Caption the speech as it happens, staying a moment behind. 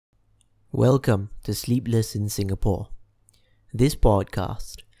Welcome to Sleepless in Singapore. This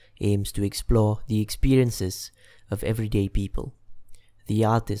podcast aims to explore the experiences of everyday people. The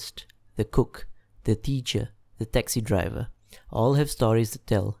artist, the cook, the teacher, the taxi driver all have stories to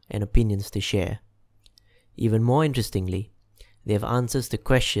tell and opinions to share. Even more interestingly, they have answers to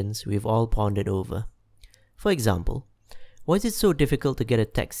questions we've all pondered over. For example, why is it so difficult to get a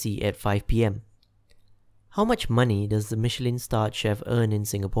taxi at 5 p.m.? How much money does the Michelin-starred chef earn in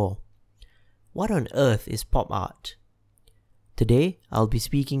Singapore? What on earth is pop art? Today, I'll be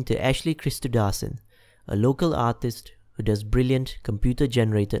speaking to Christudason, a local artist who does brilliant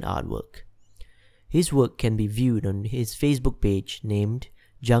computer-generated artwork. His work can be viewed on his Facebook page named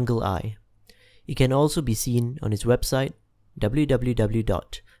Jungle Eye. It can also be seen on his website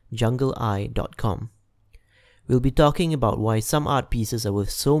www.jungleeye.com. We'll be talking about why some art pieces are worth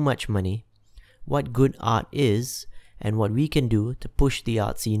so much money, what good art is, and what we can do to push the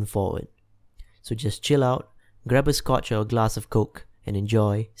art scene forward. So just chill out, grab a scotch or a glass of Coke, and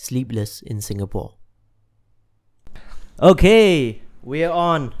enjoy Sleepless in Singapore. Okay, we're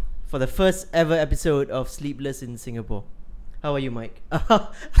on for the first ever episode of Sleepless in Singapore. How are you, Mike?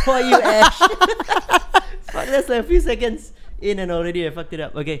 How are you, Ash? Fuck, that's like a few seconds in and already I fucked it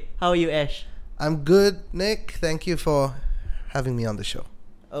up. Okay, how are you, Ash? I'm good, Nick. Thank you for having me on the show.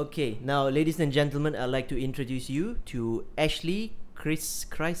 Okay, now, ladies and gentlemen, I'd like to introduce you to Christudason?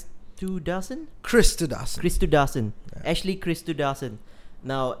 Christudason. Yeah. Christudason.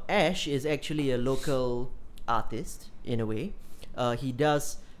 Now, Ash is actually a local artist, in a way. He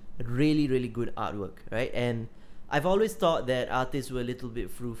does really, really good artwork, right? And I've always thought that artists were a little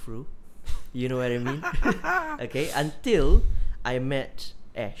bit frou-frou. You know what I mean? Okay, until I met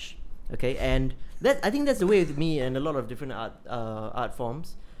Ash. Okay, and I think that's the way with me and a lot of different art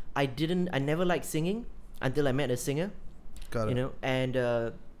forms. I never liked singing until I met a singer. Got it. You know, and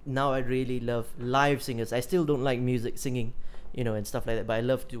now I really love live singers. I still don't like singing, and stuff like that, but I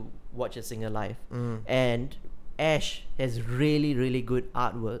love to watch a singer live. And Ash has really, really good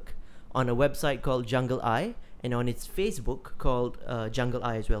artwork on a website called Jungle Eye and on its Facebook called Jungle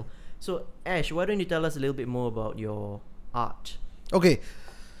Eye as well. So Ash, why don't you tell us a little bit more about your art? Okay,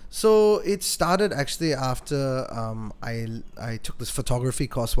 so it started actually after I took this photography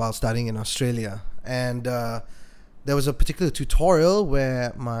course while studying in Australia, and there was a particular tutorial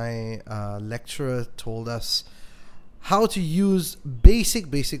where my lecturer told us how to use basic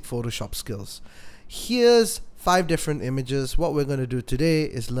Photoshop skills. Here's 5 different images. What we're going to do today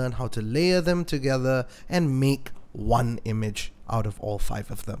is learn how to layer them together and make one image out of all 5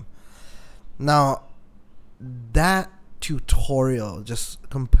 of them. Now, that tutorial just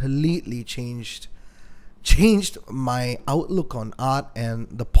completely changed my outlook on art and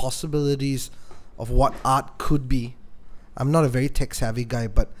the possibilities of what art could be. I'm not a very tech savvy guy,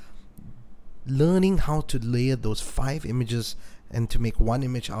 but learning how to layer those 5 images and to make one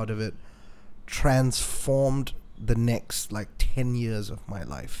image out of it transformed the next 10 years of my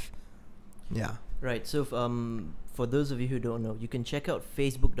life. Yeah. Right. So for those of you who don't know, you can check out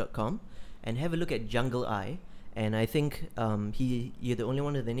facebook.com and have a look at Jungle Eye. And I think you're the only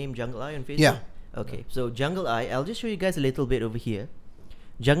one with the name Jungle Eye on Facebook? Yeah. Okay. So Jungle Eye, I'll just show you guys a little bit over here.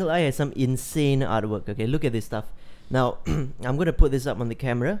 Jungle Eye has some insane artwork. Okay, look at this stuff. Now, I'm going to put this up on the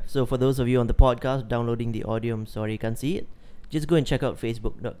camera. So for those of you on the podcast downloading the audio, I'm sorry you can't see it. Just go and check out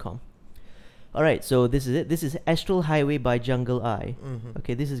facebook.com. Alright, so this is it. This is Astral Highway by Jungle Eye.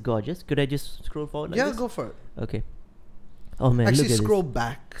 Okay, this is gorgeous. Could I just scroll forward like this? Yeah, go for it. Okay. Oh man, actually, look at scroll this.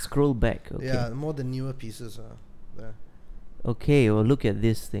 back. Scroll back. Okay. Yeah, more the newer pieces are there. Okay, well look at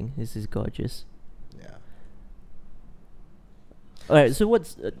this thing. This is gorgeous. Yeah. Alright, so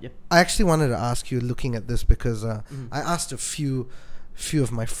what's... I actually wanted to ask you, looking at this, because I asked a few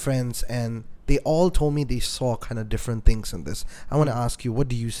of my friends, and they all told me they saw kind of different things in this. I want to ask you, what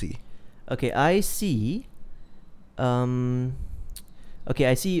do you see? Okay, I see... I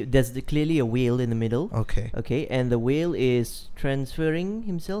see there's clearly a whale in the middle. Okay. Okay, and the whale is transferring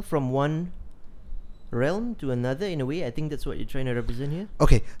himself from one realm to another in a way. I think that's what you're trying to represent here.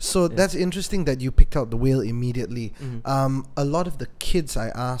 Okay, so that's interesting that you picked out the whale immediately. A lot of the kids I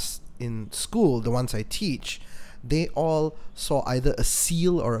asked in school, the ones I teach, they all saw either a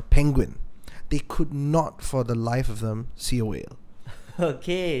seal or a penguin. They could not for the life of them see a whale.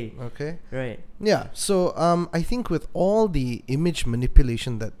 Okay. Right. Yeah, so I think with all the image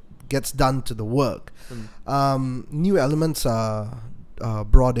manipulation that gets done to the work, new elements are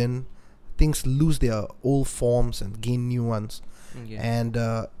brought in. Things lose their old forms and gain new ones. Okay. And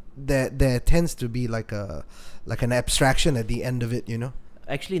there tends to be like an abstraction at the end of it,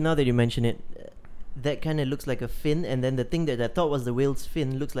 Actually, now that you mention it, that kind of looks like a fin, and then the thing that I thought was the whale's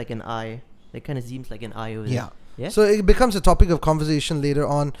fin looks like an eye. That kind of seems like an eye over there. Yeah. So it becomes a topic of conversation later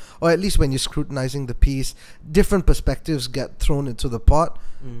on, or at least when you're scrutinizing the piece, different perspectives get thrown into the pot,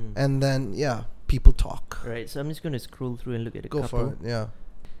 and then people talk. Right. So I'm just going to scroll through and look at a couple. Go for it. Yeah.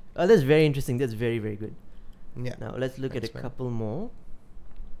 Oh, that's very interesting. That's very, very good. Yeah. Now let's look at a man. couple more.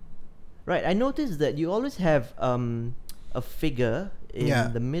 Right. I noticed that you always have a figure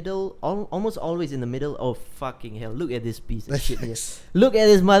in the middle, almost always in the middle. Oh fucking hell! Look at this piece of shit here. Look at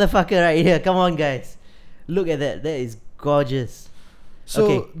this motherfucker right here. Come on, guys. Look at that. That is gorgeous. So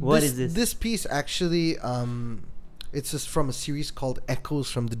okay, what is this? This piece actually, it's just from a series called Echoes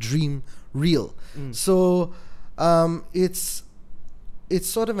from the Dream Reel. So, it's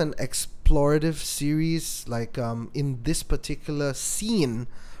sort of an explorative series. Like in this particular scene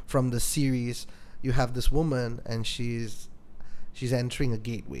from the series, you have this woman and she's entering a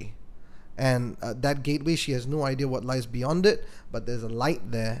gateway, and that gateway, she has no idea what lies beyond it, but there's a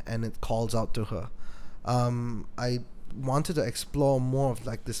light there and it calls out to her. I wanted to explore more of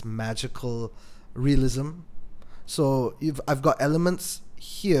like this magical realism. So I've got elements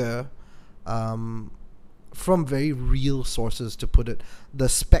here from very real sources, to put it. The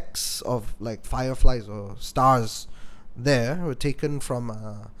specks of like fireflies or stars there were taken from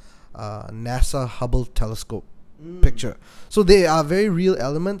a NASA Hubble telescope picture. So they are very real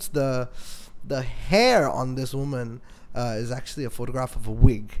elements. The hair on this woman is actually a photograph of a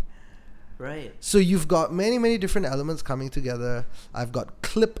wig. Right. So you've got many different elements coming together. I've got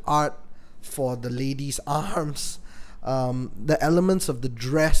clip art for the lady's arms. The elements of the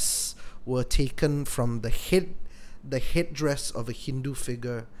dress were taken from the headdress of a Hindu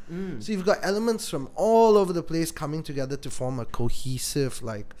figure. So you've got elements from all over the place coming together to form a cohesive,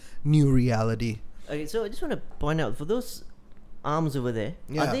 like, new reality. Okay, so I just want to point out, for those arms over there,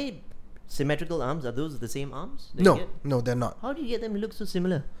 are they symmetrical arms? Are those the same arms? No, they're not. How do you get them to look so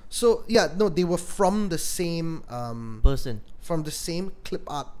similar? So they were from the same person, from the same clip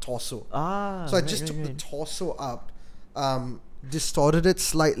art torso. So I just took the torso up, distorted it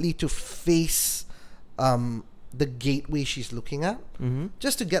slightly to face the gateway she's looking at,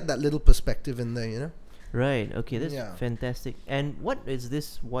 just to get that little perspective in there, you know. Right. Okay, that's fantastic. And what is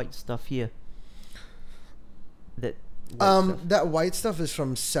this white stuff here? That white stuff is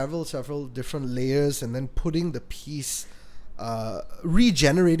from several different layers, and then putting the piece,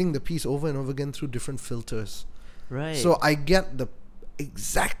 regenerating the piece over and over again through different filters. Right. So I get the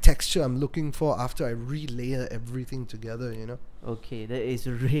exact texture I'm looking for after I relayer everything together, you know. Okay, that is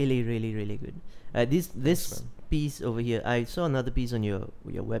really good. This piece over here, I saw another piece on your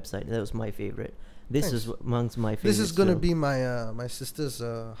website. That was my favorite. This is amongst my favorites. This is gonna be my my sister's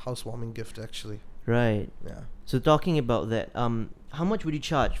housewarming gift, actually. Right. Yeah. So talking about that, how much would you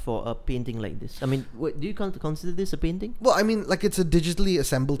charge for a painting like this? I mean, do you consider this a painting? Well, I mean, like, it's a digitally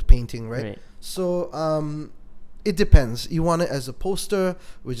assembled painting, right? So it depends. You want it as a poster,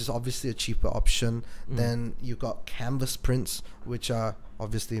 which is obviously a cheaper option. Then you got canvas prints, which are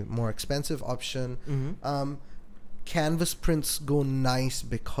obviously more expensive option. Canvas prints go nice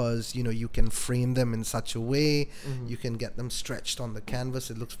because, you know, you can frame them in such a way, you can get them stretched on the canvas.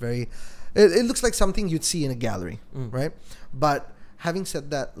 It looks very, it looks like something you'd see in a gallery, right? But having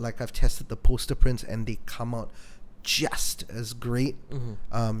said that, like, I've tested the poster prints and they come out just as great.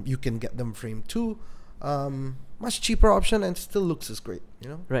 You can get them framed too. Much cheaper option, and still looks as great, you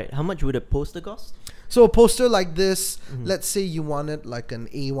know. Right. How much would a poster cost? So a poster like this, let's say you wanted like an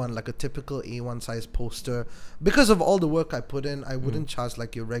A1, like a typical A1 size poster. Because of all the work I put in, I wouldn't charge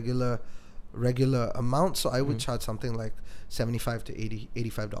like your regular amount. So I would charge something like $75 to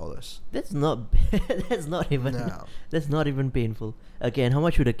 $85. That's not that's not even painful. Okay, and how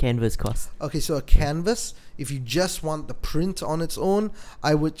much would a canvas cost? Okay, so a canvas, if you just want the print on its own,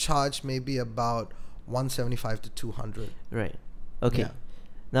 I would charge maybe about $175 to $200. Right. Okay.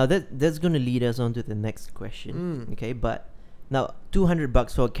 Now that's going to lead us on to the next question. Okay, but now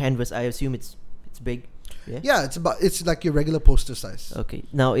 $200 for a canvas, I assume it's big. Yeah, it's like your regular poster size. Okay.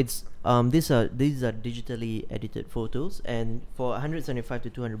 Now it's these are digitally edited photos, and for $175 to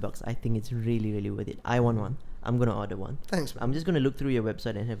 $200, I think it's really worth it. I want one. I'm gonna order one. Thanks, man. I'm just gonna look through your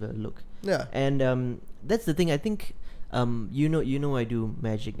website and have a look. Yeah. And that's the thing. I think you know I do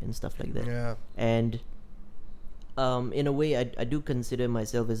magic and stuff like that. Yeah. And in a way, I do consider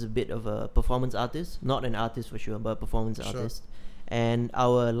myself as a bit of a performance artist. Not an artist for sure, but a performance artist. And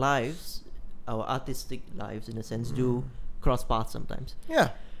our lives, our artistic lives, in a sense, do cross paths sometimes. Yeah.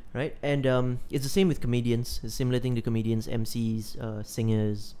 Right? And it's the same with comedians. It's a similar thing to comedians, MCs,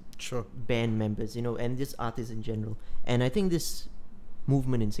 singers, band members, you know, and just artists in general. And I think this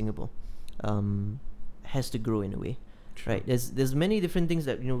movement in Singapore, has to grow in a way, True. right? There's many different things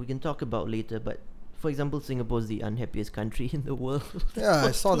that we can talk about later, but for example, Singapore is the unhappiest country in the world. Yeah,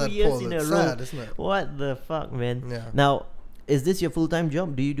 I saw For 2 that years poll. in It's a row. sad, isn't it? What the fuck, man? Yeah. Now, is this your full-time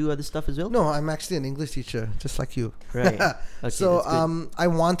job? Do you do other stuff as well? No, I'm actually an English teacher, just like you. Right. Okay, So that's good. I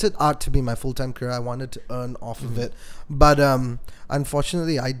wanted art to be my full-time career. I wanted to earn off of it, but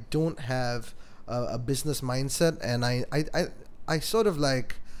unfortunately, I don't have a business mindset, and I sort of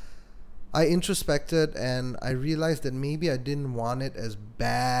like I introspected and I realized that maybe I didn't want it as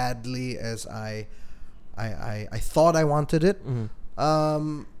badly as I thought I wanted it.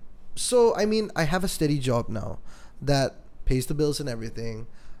 So I mean, I have a steady job now that pays the bills and everything,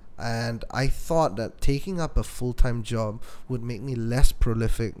 and I thought that taking up a full-time job would make me less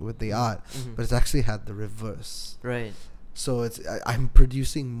prolific with the art, but it's actually had the reverse. Right. So I'm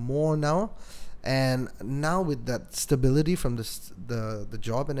producing more now, and now with that stability from the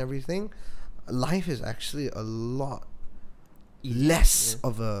job and everything, life is actually a lot less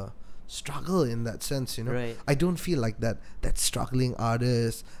of a struggle in that sense, you know. Right. I don't feel like that struggling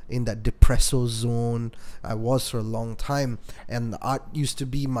artist in that depresso zone I was for a long time, and the art used to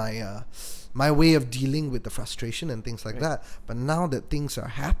be my way of dealing with the frustration and things like that. But now that things are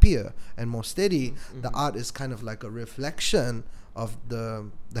happier and more steady, the art is kind of like a reflection of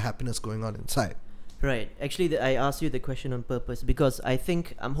the happiness going on inside. Right. Actually, I asked you the question on purpose because I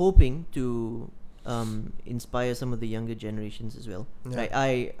think I'm hoping to inspire some of the younger generations as well. Yeah. Right.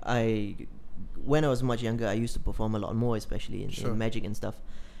 I when I was much younger, I used to perform a lot more, especially in magic and stuff.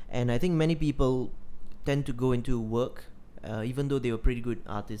 And I think many people tend to go into work, even though they were pretty good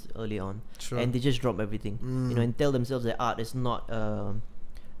artists early on, and they just drop everything, and tell themselves that art is not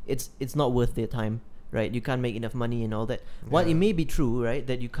it's not worth their time. Right. You can't make enough money and all that. While it may be true, right,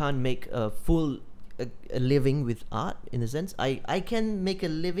 that you can't make a full a living with art in a sense. I can make a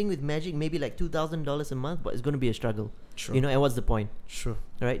living with magic, maybe like $2,000 a month, but it's going to be a struggle. And what's the point?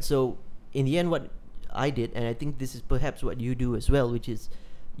 Right. So in the end, what I did, and I think this is perhaps what you do as well, which is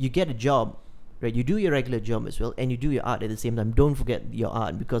you get a job, right? You do your regular job as well, and you do your art at the same time. Don't forget your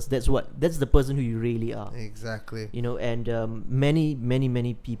art, because that's the person who you really are. Exactly. And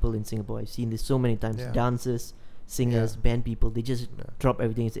many people in Singapore, I've seen this so many times. Dancers, singers, band people, they just drop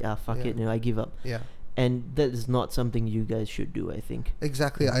everything and say, fuck it, I give up. And that is not something you guys should do, I think.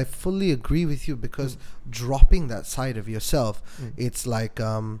 Exactly. I fully agree with you, because dropping that side of yourself, it's like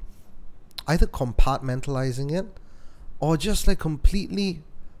either compartmentalizing it or just like completely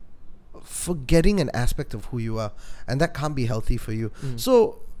forgetting an aspect of who you are, and that can't be healthy for you.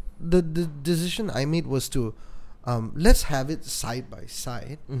 So the decision I made was to let's have it side by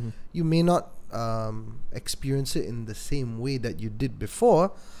side. You may not experience it in the same way that you did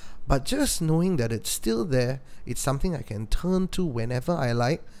before, but just knowing that it's still there, it's something I can turn to whenever I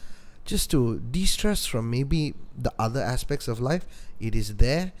like, just to de-stress from maybe the other aspects of life. It is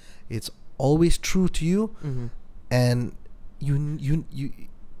there, it's always true to you, and you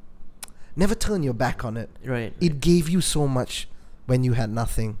never turn your back on it. Right. It gave you so much when you had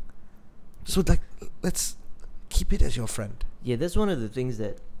nothing, so like let's keep it as your friend. Yeah, that's one of the things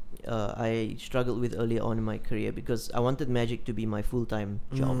that I struggled with earlier on in my career, because I wanted magic to be my full-time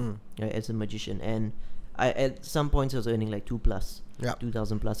job, right, as a magician. And at some points I was earning like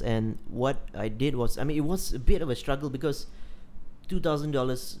 2,000 plus. And what I did was, I mean, it was a bit of a struggle, because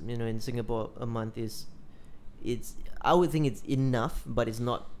 $2,000, in Singapore a month I would think it's enough, but it's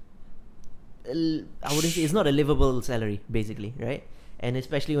not. I wouldn't say it's not a livable salary, basically, right? And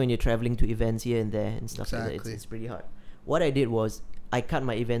especially when you're traveling to events here and there and stuff like that, it's pretty hard. What I did was I cut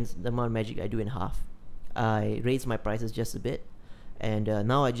my events, the amount of magic I do, in half. I raised my prices just a bit, and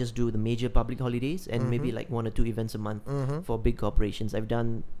now I just do the major public holidays and maybe like 1 or 2 events a month for big corporations. I've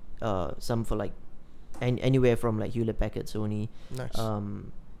done some for like anywhere from like Hewlett Packard, Sony,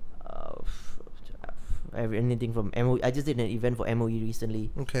 anything from MOE. I just did an event for MOE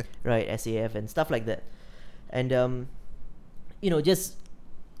recently, right, SAF and stuff like that. And just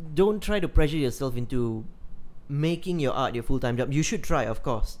don't try to pressure yourself into making your art your full-time job. You should try, of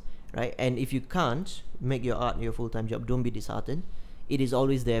course, right? And if you can't make your art your full-time job, don't be disheartened. It is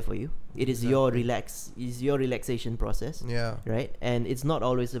always there for you. It is your relaxation process, right? And it's not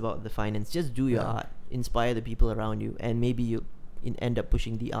always about the finance. Just do your art, inspire the people around you, and maybe you end up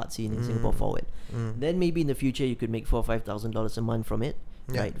pushing the art scene in Singapore forward. Then maybe in the future you could make $4,000 or $5,000 a month from it,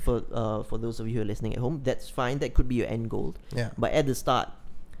 right? For those of you who are listening at home, that's fine. That could be your end goal. But at the start,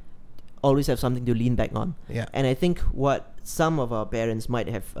 always have something to lean back on. And I think what some of our parents might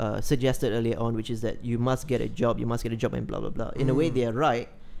have suggested earlier on, which is that you must get a job and blah blah blah. In a way, they are right,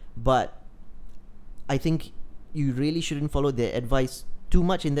 but I think you really shouldn't follow their advice too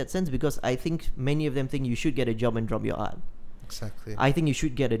much in that sense, because I think many of them think you should get a job and drop your art. Exactly. I think you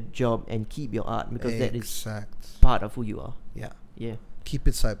should get a job and keep your art, because that is Exact. part of who you are. Yeah. Yeah. Keep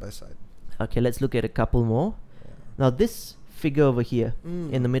it side by side. Okay, let's look at a couple more. Yeah. Now this figure over here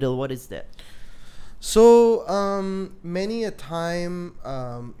in the middle, what is that? So many a time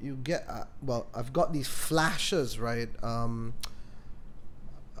you get well, I've got these flashes, right,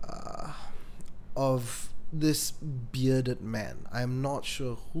 of this bearded man. I'm not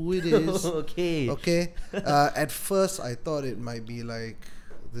sure who it is. Okay. At first I thought it might be like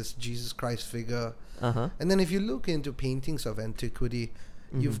this Jesus Christ figure. And then if you look into paintings of antiquity,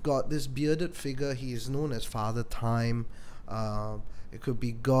 you've got this bearded figure. He is known as Father Time. It could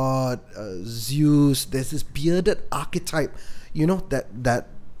be God, Zeus. There's this bearded archetype, you know,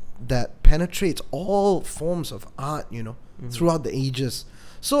 that penetrates all forms of art, you know, throughout the ages.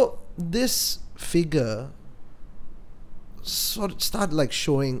 So this figure sort of started like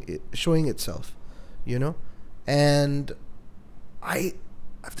showing itself, you know, and I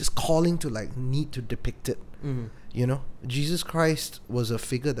have this calling to like need to depict it. You know, Jesus Christ was a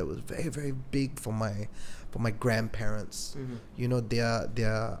figure that was very, very big for my grandparents. You know,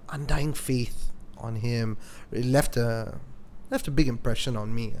 their undying faith on him, it left a big impression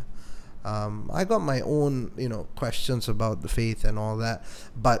on me. I got my own, you know, questions about the faith and all that,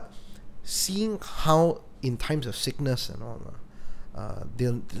 but seeing how in times of sickness and all,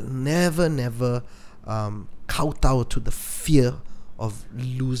 they'll never kowtow to the fear of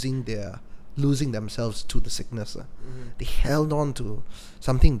losing themselves to the sickness. They held on to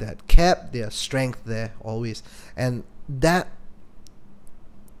something that kept their strength there always, and that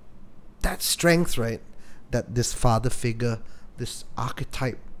strength, right, that this father figure, this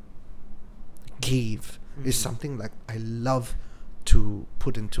archetype gave is something like I love to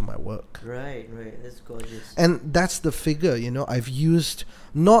put into my work. Right, that's gorgeous. And that's the figure, you know, I've used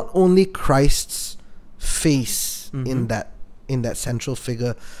not only Christ's face in that central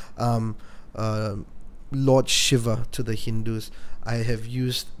figure, Lord Shiva to the Hindus. I have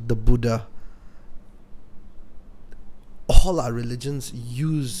used the Buddha. All our religions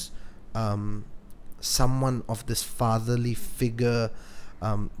use someone of this fatherly figure,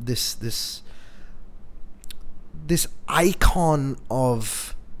 this icon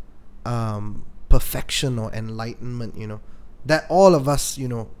of perfection or enlightenment, you know, that all of us, you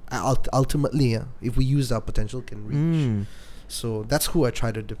know, ultimately, if we use our potential, can reach. So that's who I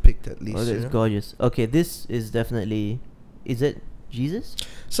try to depict, at least. Oh, that's gorgeous. Okay, this is definitely... Is it Jesus?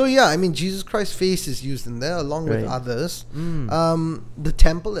 So yeah, I mean, Jesus Christ's face is used in there along with others. The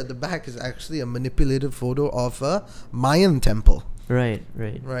temple at the back is actually a manipulated photo of a Mayan temple. Right.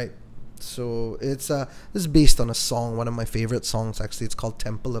 So it's based on a song, one of my favorite songs actually. It's called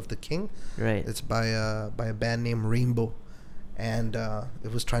Temple of the King. Right. It's by a band named Rainbow. And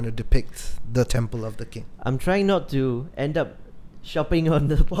it was trying to depict the Temple of the King. I'm trying not to end up shopping on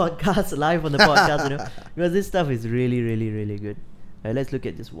the podcast, live on the podcast, you know, because this stuff is really, really, really good. Let's look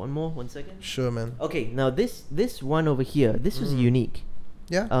at this one more. 1 second. Sure, man. Okay, now this one over here, this was unique.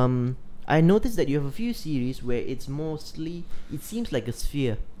 Yeah. I noticed that you have a few series where it's mostly, it seems like a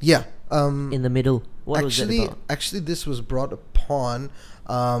sphere. Yeah. In the middle. What was that about? Actually, this was brought upon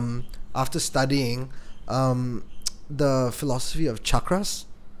after studying the philosophy of chakras.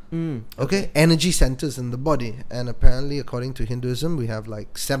 Okay, energy centers in the body, and apparently according to Hinduism we have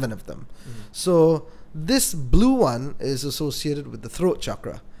like 7 of them. So this blue one is associated with the throat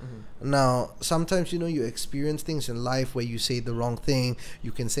chakra. Now sometimes, you know, you experience things in life where you say the wrong thing,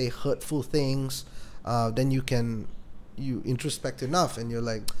 you can say hurtful things, then you introspect enough and you're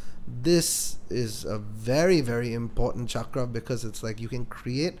like, this is a very, very important chakra, because it's like you can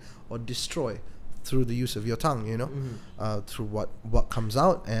create or destroy through the use of your tongue, you know, through what comes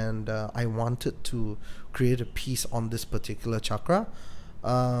out. And I wanted to create a piece on this particular chakra,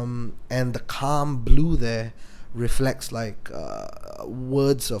 and the calm blue there reflects like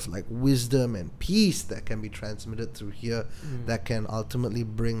words of like wisdom and peace that can be transmitted through here, that can ultimately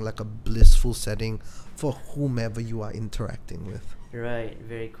bring like a blissful setting for whomever you are interacting with. Right,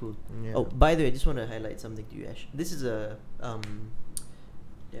 very cool. Yeah. Oh, by the way, I just want to highlight something to you, Ash. This is a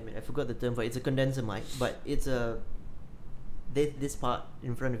damn it, I forgot the term for it. It's a condenser mic, but it's this part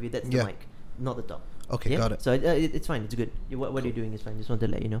in front of you, that's the mic, not the top. Okay, got it. So it's fine, it's good. What you're doing is fine. Just want to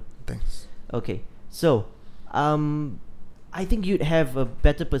let you know. Thanks. Okay, so I think you'd have a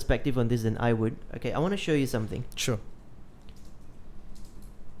better perspective on this than I would. Okay, I want to show you something. Sure.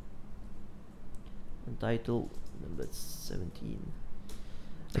 Title number 17.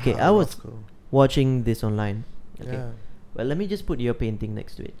 Okay, I was watching this online. Okay. But let me just put your painting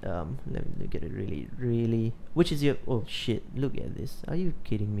next to it. Let me look at it really. Which is your? Oh shit! Look at this. Are you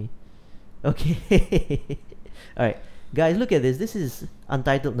kidding me? Okay. All right, guys, look at this. This is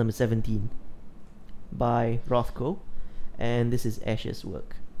Untitled number 17 by Rothko, and this is Ash's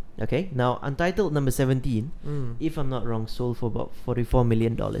work. Okay, now Untitled number 17, if I'm not wrong, sold for about $44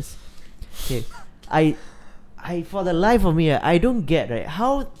 million. Okay, I for the life of me, I don't get right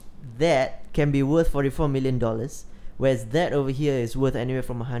how that can be worth $44 million, whereas that over here is worth anywhere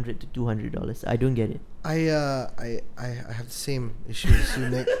from $100 to $200. I don't get it. I have the same issue as you,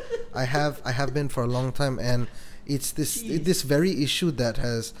 Nick. I have been for a long time, and it's this very issue that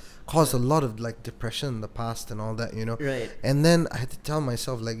has caused a lot of like depression in the past and all that, you know. Right. And then I had to tell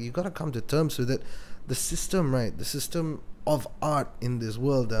myself, like, you gotta come to terms with it. The system of art in this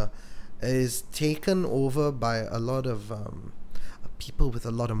world is taken over by a lot of people with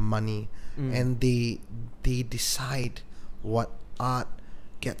a lot of money, and they decide what art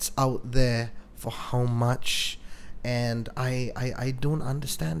gets out there for how much, and I don't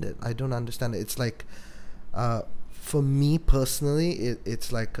understand it. It's like for me personally,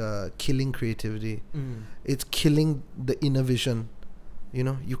 it's like killing creativity. It's killing the inner vision. You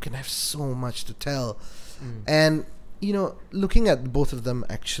know, you can have so much to tell, and you know, looking at both of them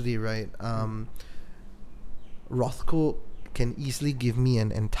actually, right? Rothko can easily give me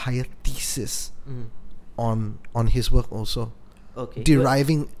an entire thesis on his work also. Okay.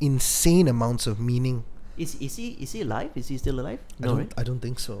 Deriving insane amounts of meaning. Is he alive? Is he still alive? I don't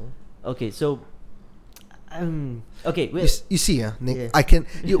think so. Okay, so okay, well, you see, Nick,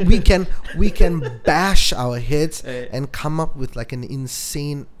 yeah. we can bash our heads and come up with like an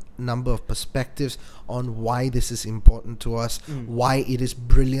insane number of perspectives on why this is important to us, why it is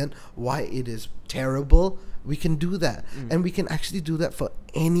brilliant, why it is terrible. We can do that, and we can actually do that for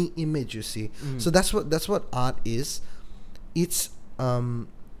any image, you see. So that's what art is. It's a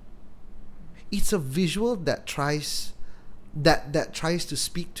visual that tries to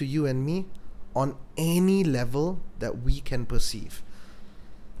speak to you and me on any level that we can perceive.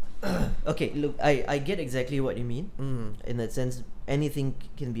 Okay, look, I get exactly what you mean. In that sense, anything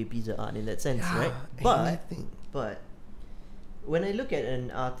can be a piece of art in that sense, right? But when I look at an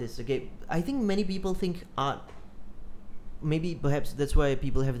artist, okay, I think many people think art, maybe perhaps that's why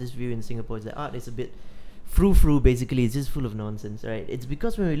people have this view in Singapore, is that art is a bit frou-frou, basically. It's just full of nonsense, right? It's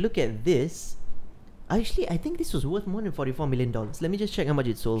because when we look at this, actually, I think this was worth more than $44 million. Let me just check how much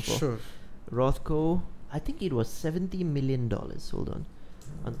it sold for. Sure. Rothko, I think it was $70 million. Hold on.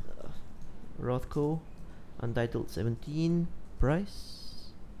 Rothko, Untitled 17,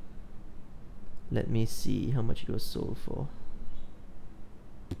 price. Let me see how much it was sold for.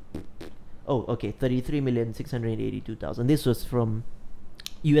 Oh, okay, 33,682,000. This was from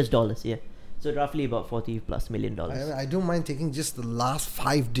US dollars, yeah. So roughly about $40+ million. I don't mind taking just the last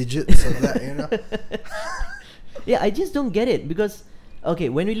 5 digits of that, you know. Yeah, I just don't get it because, okay,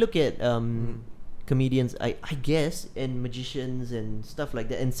 when we look at comedians, I guess, and magicians and stuff like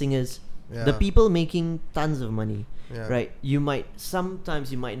that, and singers, the people making tons of money, right?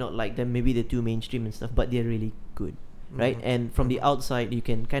 Sometimes you might not like them. Maybe they're too mainstream and stuff, but they're really good, right? And from the outside, you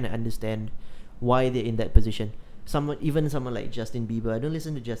can kind of understand why they're in that position. Someone like Justin Bieber, I don't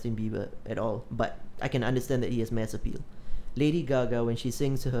listen to Justin Bieber at all, but I can understand that he has mass appeal. Lady Gaga, when she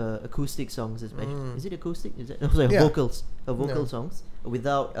sings her acoustic songs, is it acoustic? Is it? No, sorry, vocals. Her vocal songs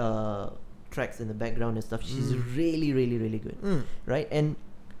without tracks in the background and stuff. She's really, really, really good, right? And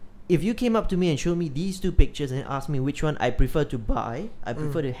if you came up to me and showed me these two pictures and asked me which one I prefer to buy, I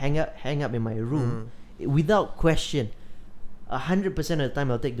prefer to hang up in my room, without question, 100% of the time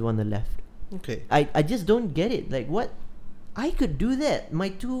I'll take the one on the left. Okay. I just don't get it. Like, what? I could do that. My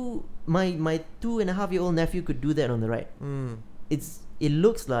 2.5-year-old nephew could do that on the right. It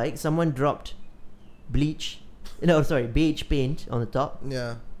looks like someone dropped beige paint on the top.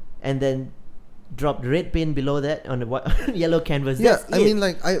 Yeah. And then dropped red paint below that on the yellow canvas. Yeah, I mean,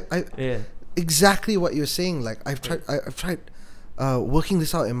 like I exactly what you're saying. Like I've tried working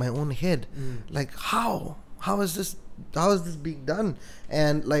this out in my own head. Like how is this being done?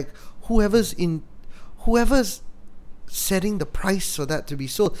 And like whoever's setting the price for that to be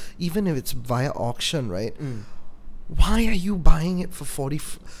sold, even if it's via auction, right? Why are you buying it for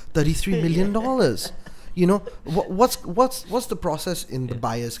 $33 million? You know, what's the process in the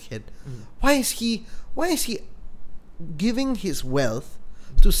buyer's head? Why is he giving his wealth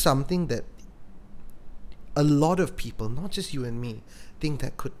to something that a lot of people, not just you and me, think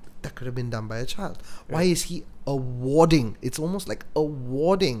that could have been done by a child? Right. Why is he awarding? It's almost like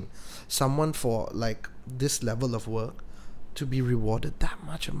awarding someone for like this level of work to be rewarded that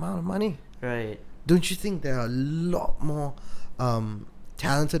much amount of money. Right. Don't you think there are a lot more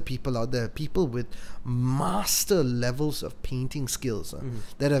talented people out there, people with master levels of painting skills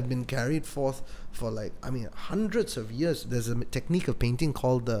that have been carried forth for hundreds of years? There's a technique of painting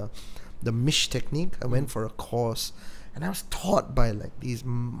called the Mish technique. I went for a course and I was taught by like these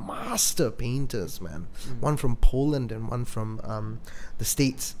master painters, man. One from Poland and one from the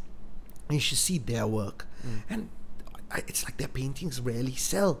States. And you should see their work. And it's like their paintings rarely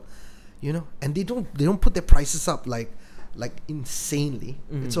sell, and they don't put their prices up like insanely.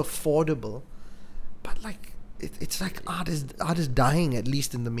 It's affordable, but like it's like art is dying, at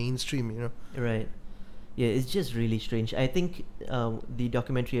least in the mainstream. Right. Yeah, it's just really strange. I think the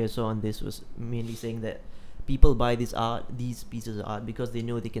documentary I saw on this was mainly saying that people buy these pieces of art because they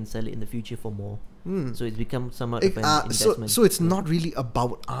know they can sell it in the future for more. So it's become somewhat of an investment. So it's not really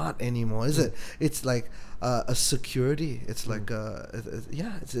about art anymore, is it? It's like a security. It's like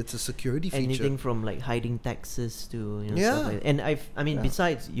it's a security feature. Anything from like hiding taxes to stuff like that. And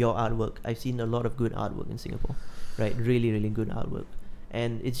besides your artwork, I've seen a lot of good artwork in Singapore, right? Really, really good artwork,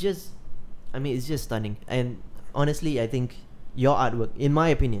 and it's just stunning. And honestly, I think your artwork, in my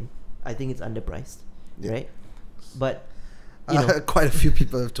opinion, I think it's underpriced, right? But quite a few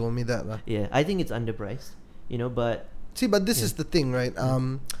people have told me that. Yeah, I think it's underpriced, but see, but this is the thing, right?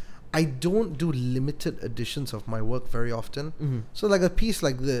 I don't do limited editions of my work very often. So like a piece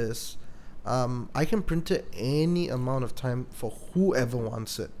like this, I can print it any amount of time for whoever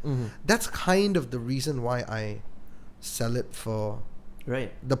wants it. That's kind of the reason why I sell it for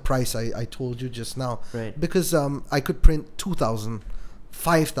the price I told you just now. Right. Because I could print 2,000,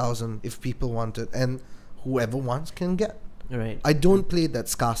 5,000 if people want it, and whoever wants can get. Right. I don't play that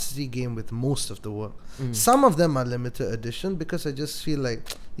scarcity game with most of the work. Some of them are limited edition because I just feel like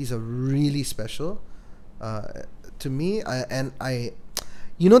these are really special to me.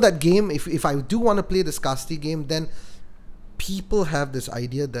 That game, if I do want to play the scarcity game, then people have this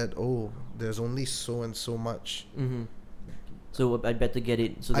idea that, there's only so and so much. So I better get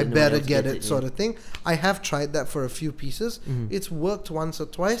it. So I better get it, sort of thing. I have tried that for a few pieces. It's worked once or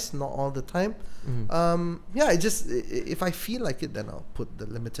twice, not all the time. If I feel like it, then I'll put the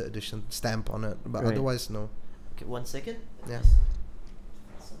limited edition stamp on it. But otherwise, no. Okay, 1 second. Yeah.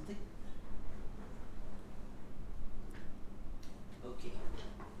 Something. Okay.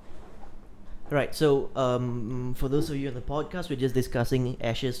 Right. So, for those of you on the podcast, we're just discussing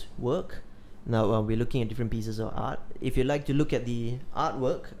Ash's work. Now we're looking at different pieces of art. If you'd like to look at the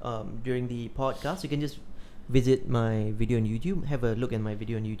artwork during the podcast, you can just visit my video on YouTube. Have a look at my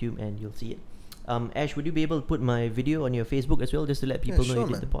video on YouTube and you'll see it. Ash, would you be able to put my video on your Facebook as well, just to let people know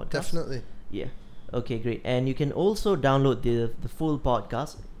you did the podcast? Definitely. Yeah. Okay, great. And you can also download the full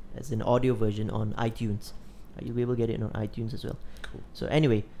podcast as an audio version on iTunes. You'll be able to get it on iTunes as well. Cool. So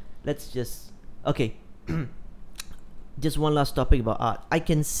anyway, let's just... Okay. Just one last topic about art. I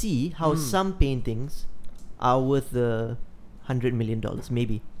can see how some paintings are worth the $100 million,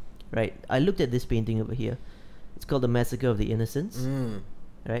 maybe. Right? I looked at this painting over here. It's called The Massacre of the Innocents.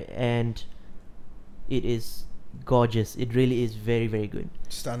 Right? And it is gorgeous. It really is very, very good.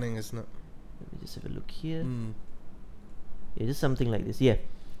 Stunning, isn't it? Let me just have a look here. Yeah, just something like this. Yeah.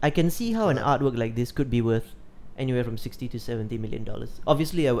 I can see how an artwork like this could be worth anywhere from $60 to $70 million.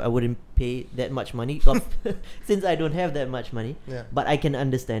 Obviously, I wouldn't pay that much money since I don't have that much money. Yeah. But I can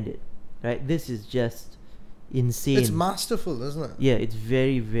understand it, right? This is just insane. It's masterful, isn't it? Yeah, it's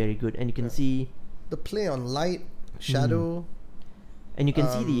very, very good, and you can see the play on light, shadow, and you can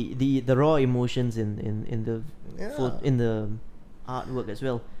see the raw emotions in the artwork as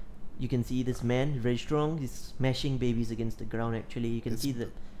well. You can see this man, very strong. He's smashing babies against the ground. Actually, you can see the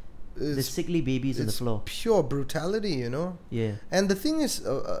sickly babies on the floor. Pure brutality, Yeah. And the thing is,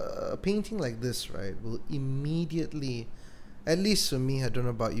 a painting like this, right, will immediately, at least for me, I don't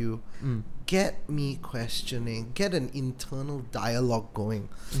know about you, get me questioning, get an internal dialogue going.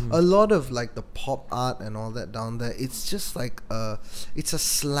 A lot of like the pop art and all that down there, it's just like it's a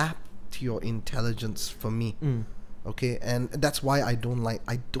slap to your intelligence for me. Okay, and that's why I don't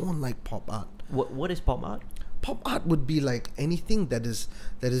like pop art. What is pop art? Pop art would be like anything that is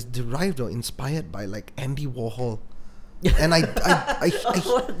derived or inspired by like Andy Warhol. And I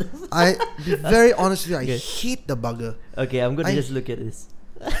be very honest with you, I hate the bugger. Okay, I'm gonna just look at this.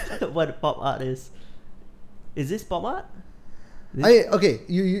 What pop art is? Is this pop art?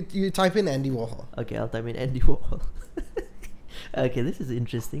 You type in Andy Warhol. Okay, I'll type in Andy Warhol. Okay, this is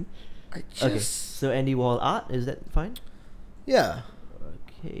interesting. Okay, so Andy Warhol art, is that fine? Yeah.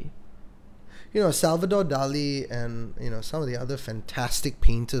 Okay. Salvador Dali and some of the other fantastic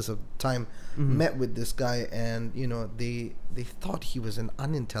painters of the time met with this guy, and they thought he was an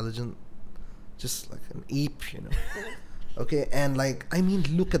unintelligent just like an ape, you know. Okay, and like, I mean,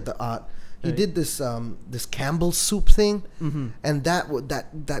 look at the art. He did this this Campbell soup thing, and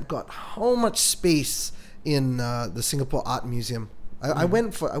that got how much space in the Singapore Art Museum. I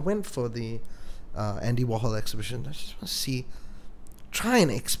went for the Andy Warhol exhibition. I just want to see, try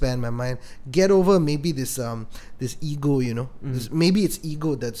and expand my mind, get over maybe this this ego, you know. Maybe it's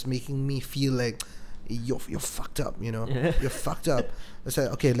ego that's making me feel like you're fucked up, you know. You're fucked up. It's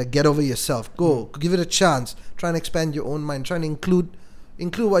like, okay, like, get over yourself. Go, give it a chance. Try and expand your own mind. Try and include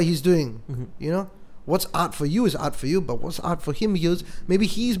what he's doing. You know, what's art for you is art for you, but what's art for him, maybe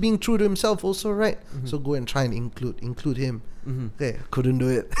he's being true to himself also, right? So go and try and include him. Okay, couldn't do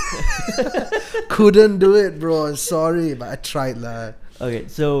it. Couldn't do it, bro. Sorry, but I tried lah. Okay,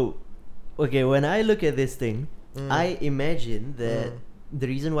 so when I look at this thing, I imagine that the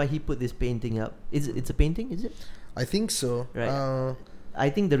reason why he put this painting up, it's a painting, is it? I think so. Right. I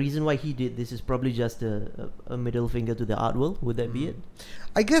think the reason why he did this is probably just a middle finger to the art world. Would that be it?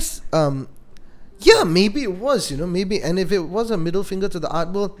 I guess, yeah, maybe it was, you know, maybe. And if it was a middle finger to the art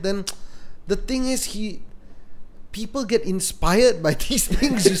world, then the thing is, people get inspired by these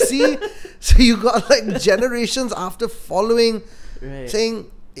things, you see. So you got like generations after following, saying,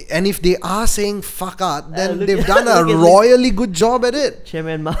 and if they are saying fuck art, then they've done a royally good job at it.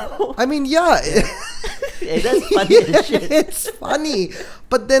 Chairman Mao. I mean, yeah. That's funny as shit. It's funny.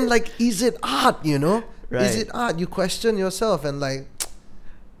 But then, like, is it art, you know? Right. Is it art? You question yourself and like,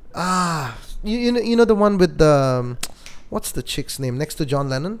 you know the one with the, what's the chick's name next to John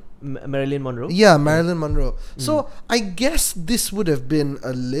Lennon? Marilyn Monroe. Yeah, Marilyn Monroe. So I guess this would have been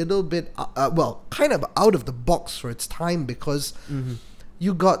a little bit, well, kind of out of the box for its time, because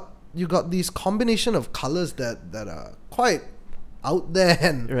you got these combination of colors that are quite out there,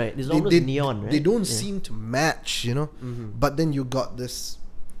 and there's almost neon, right? They don't seem to match, you know. But then you got this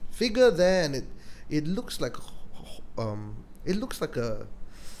figure there, and it looks like a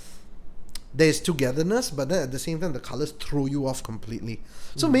there's togetherness, but then at the same time the colors throw you off completely.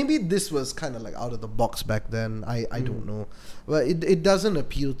 So maybe this was kind of like out of the box back then. I don't know, but it doesn't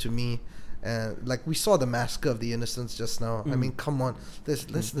appeal to me. Like we saw the Massacre of the Innocents just now. I mean, come on,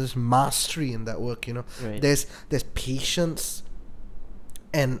 there's mastery in that work, you know. There's patience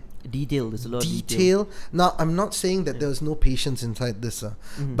and detail. There's a lot of detail. Now, I'm not saying that there's no patience inside this,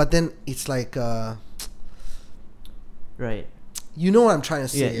 but then it's like, you know what I'm trying to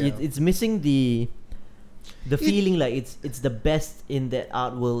say. Yeah, it's missing the feeling like it's the best in that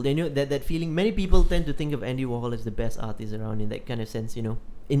art world. You know, that feeling. Many people tend to think of Andy Warhol as the best artist around in that kind of sense, you know.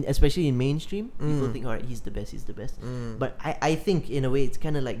 Especially in mainstream, people think, alright, he's the best. But I think in a way it's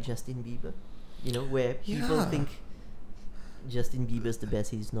kind of like Justin Bieber, you know, where people think Justin Bieber's the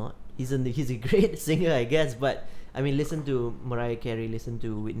best. He's not. He's a great singer, I guess, but I mean, listen to Mariah Carey, listen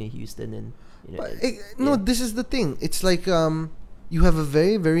to Whitney Houston, and you know. No, this is the thing. It's like you have a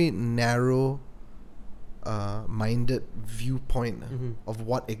very, very narrow minded viewpoint of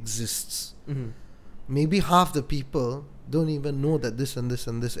what exists. Maybe half the people don't even know that this and this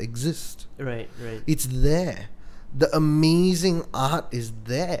and this exist. Right. It's there. The amazing art is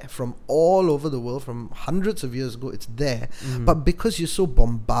there from all over the world, from hundreds of years ago. It's there. But because you're so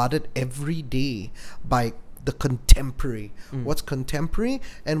bombarded every day by the contemporary, what's contemporary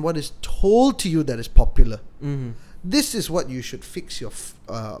and what is told to you that is popular, this is what you should fix your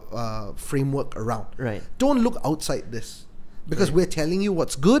framework around. Don't look outside this. Because we're telling you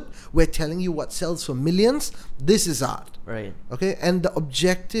what's good, we're telling you what sells for millions. This is art. Okay? And the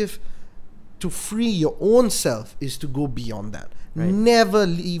objective to free your own self is to go beyond that. Never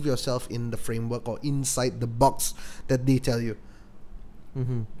leave yourself in the framework or inside the box that they tell you.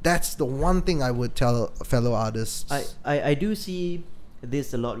 That's the one thing I would tell fellow artists. I do see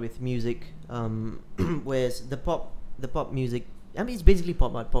this a lot with music, whereas the pop music, I mean, it's basically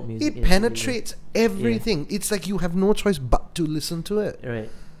pop art, pop music. It penetrates everything. It's like you have no choice but to listen to it.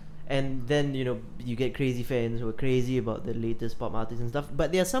 And then, you know, you get crazy fans who are crazy about the latest pop artists and stuff.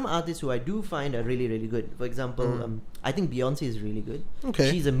 But there are some artists who I do find are really, really good. For example, I think Beyonce is really good.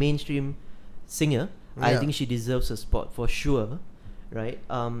 She's a mainstream singer. I think she deserves a spot for sure.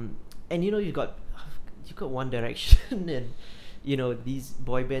 And you know, you got One Direction and, you know, these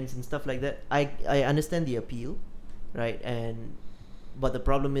boy bands and stuff like that. I understand the appeal. But the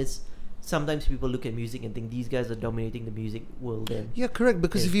problem is sometimes people look at music and think these guys are dominating the music world. And correct,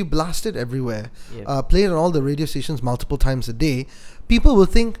 because if you blast it everywhere, play it on all the radio stations multiple times a day, people will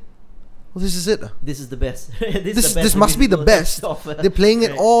think, well, this is it. This is the best. This must be the best. They're playing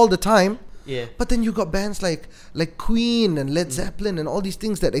it all the time. Yeah. But then you got bands like Queen and Led Zeppelin and all these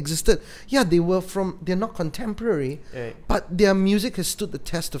things that existed. Yeah, they're not contemporary, Right. but their music has stood the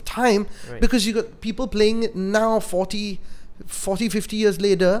test of time Right. because you got people playing it now 40, 50 years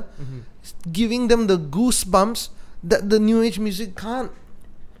later, giving them the goosebumps that the new age music can't,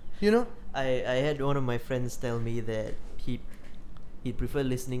 you know? I had one of my friends tell me that he'd prefer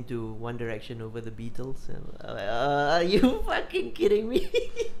listening to One Direction over the Beatles. And I'm like, are you fucking kidding me?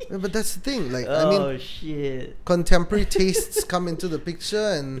 Yeah, but that's the thing, like, Oh, I mean, shit. contemporary tastes come into the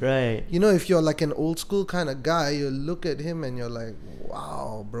picture, and Right. you know, if you're like an old school kind of guy, you look at him and you're like,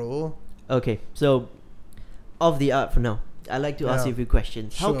 wow, bro. Okay, so of the art for now, I'd like to ask Yeah. you a few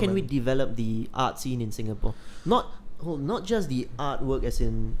questions. How Sure, can we man. develop the art scene in Singapore? Not just the artwork as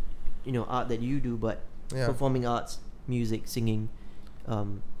in, art that you do, but Yeah. performing arts, music, singing,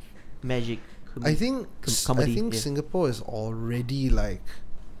 magic. I think comedy, yeah. Singapore is already like,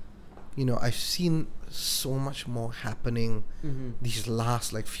 you know, I've seen so much more happening these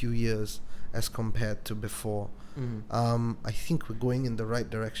last like few years as compared to before. I think we're going in the right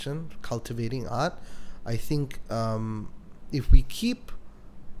direction, cultivating art. I think if we keep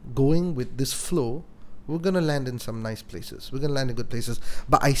going with this flow, we're gonna land in some nice places. We're gonna land in good places.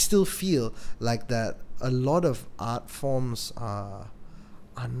 But I still feel like that a lot of art forms are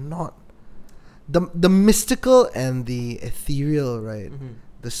not the mystical and the ethereal, right?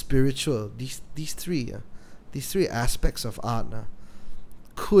 The spiritual. These three aspects of art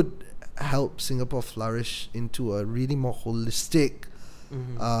could help Singapore flourish into a really more holistic,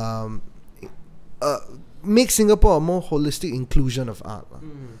 make Singapore a more holistic inclusion of art.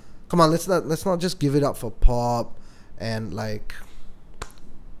 Come on, let's not just give it up for pop and like.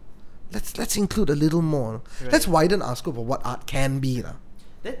 Let's include a little more. Right. Let's widen our scope of what art can be.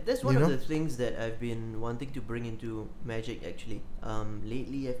 That's one of the things that I've been wanting to bring into magic actually.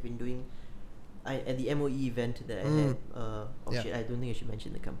 Lately I've been doing at the MOE event that I had. Shit, I don't think I should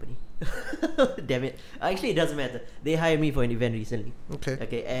mention the company. Damn it. Actually, it doesn't matter. They hired me for an event recently.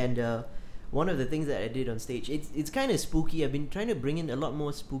 Okay, and one of the things that I did on stage, it's kind of spooky. I've been trying to bring in a lot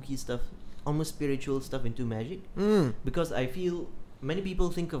more spooky stuff, almost spiritual stuff into magic, because I feel many people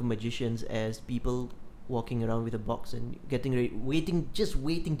think of magicians as people walking around with a box and getting ready, waiting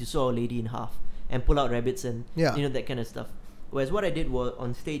to saw a lady in half and pull out rabbits and that kind of stuff. Whereas what I did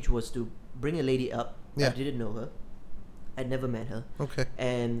on stage was to bring a lady up. I didn't know her. I'd never met her. Okay.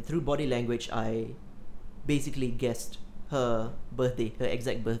 And through body language, I basically guessed her birthday, her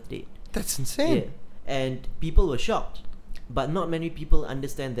exact birth date. That's insane. Yeah. And people were shocked. But not many people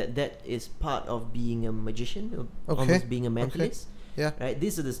understand that is part of being a magician, or almost being a mentalist. Yeah. Right.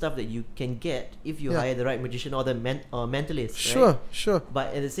 These are the stuff that you can get if you hire the right magician or the mentalist. Sure, right? sure.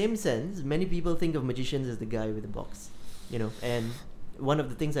 But in the same sense, many people think of magicians as the guy with the box, And one of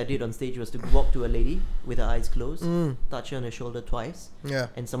the things I did on stage was to walk to a lady with her eyes closed, touch her on her shoulder twice,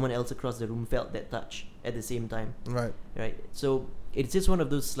 and someone else across the room felt that touch at the same time. Right. Right. So it's just one of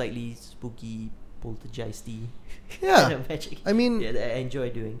those slightly spooky, poltergeisty Yeah. kind of magic. I mean, that I enjoy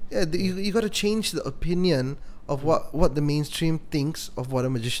doing. Yeah, you got to change the opinion of what the mainstream thinks of what a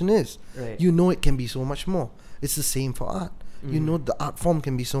magician is. Right. You know it can be so much more. It's the same for art. You know the art form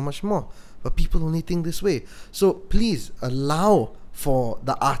can be so much more. But people only think this way. So please allow for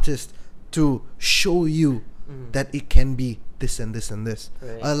the artist to show you that it can be this and this and this.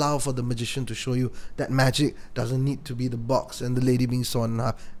 Right. Allow for the magician to show you that magic doesn't need to be the box and the lady being sawn in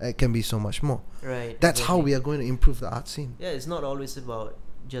half. It can be so much more. Right. That's how we are going to improve the art scene. Yeah, it's not always about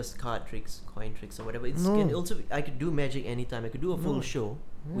just card tricks, coin tricks, or whatever. No. Can also I could do magic anytime. I could do a full show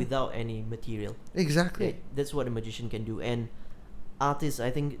without any material. Exactly. Right? That's what a magician can do. And artists,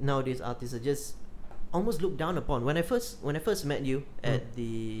 I think nowadays artists are just almost looked down upon. When I first met you at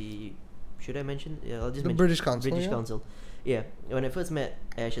the, should I mention? Yeah, I'll just The mention British Council, British yeah. Council. Yeah, when I first met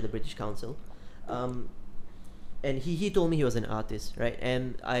Ash at the British Council, and he told me he was an artist, right?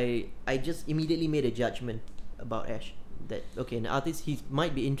 And I just immediately made a judgment about Ash that okay, an artist, he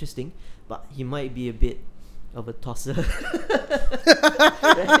might be interesting, but he might be a bit of a tosser. Right?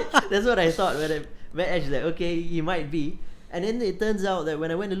 That's what I thought when I met Ash. Like, okay, he might be. And then it turns out that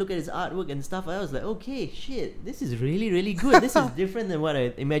when I went to look at his artwork and stuff, I was like, okay, shit, this is really, really good. This is different than what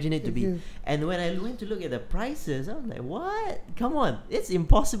I imagined it to be. And when I went to look at the prices, I was like, what? Come on, it's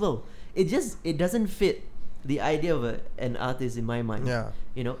impossible. It doesn't fit the idea of an artist in my mind. Yeah.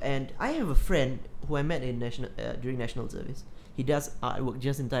 And I have a friend who I met in during national service. He does artwork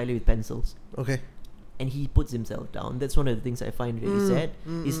just entirely with pencils. Okay. And he puts himself down. That's one of the things I find really sad.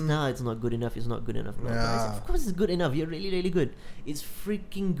 Is now it's not good enough. It's not good enough. I said, of course it's good enough. You're really, really good. It's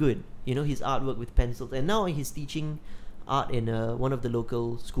freaking good. His artwork with pencils. And now he's teaching art in one of the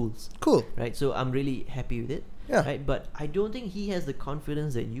local schools. Cool. Right, so I'm really happy with it. Yeah. Right, but I don't think he has the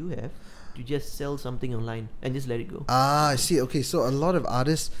confidence that you have to just sell something online and just let it go. I see. Okay, so a lot of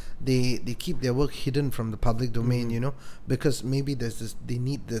artists, they keep their work hidden from the public domain, you know, because maybe there's this, they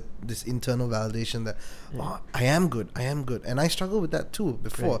need this internal validation that I am good, and I struggle with that too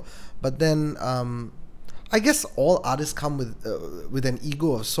before. Right. But then I guess all artists come with an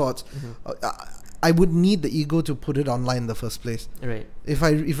ego of sorts. I would need the ego to put it online in the first place. Right. If I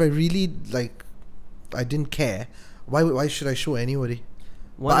really like, I didn't care, why should I show anybody?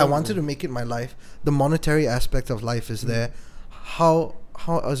 But I wanted to make it my life. The monetary aspect of life is there. How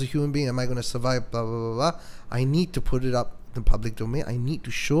as a human being am I going to survive? Blah blah blah blah. I need to put it up in the public domain. I need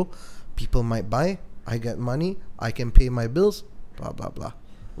to show people might buy. I get money. I can pay my bills. Blah blah blah.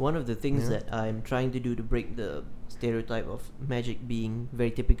 One of the things that I'm trying to do to break the stereotype of magic being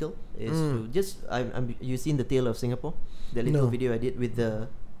very typical is to just you've seen the Tale of Singapore, the little video I did with the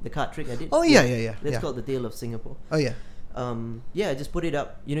card trick I did. Oh yeah. That's called the Tale of Singapore. Oh yeah. I just put it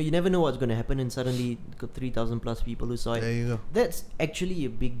up. You know, you never know what's going to happen, and suddenly got 3,000 plus people who saw it. There you go. That's actually a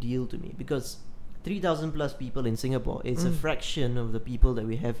big deal to me, because 3,000 plus people in Singapore is a fraction of the people that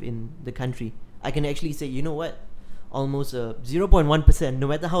we have in the country. I can actually say, you know what, almost 0.1%, no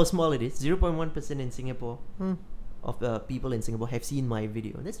matter how small it is, 0.1% in Singapore of people in Singapore have seen my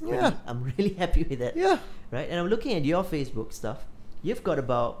video. That's pretty, I'm really happy with that. Yeah. Right, and I'm looking at your Facebook stuff. You've got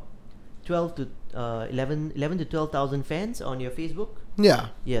about 11 to 12,000 fans on your Facebook. Yeah.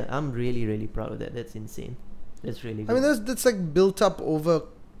 Yeah, I'm really proud of that. That's insane. That's really good. I mean, that's like built up over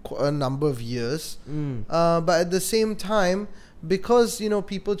a number of years. But at the same time, because, you know,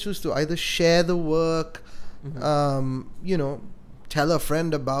 people choose to either share the work, you know, tell a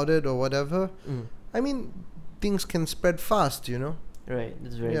friend about it or whatever. I mean, things can spread fast, you know. Right,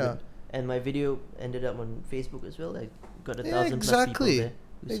 that's very good. And my video ended up on Facebook as well. I got 1,000 plus people there.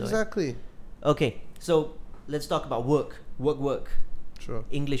 Exactly. Okay, so let's talk about work. Sure.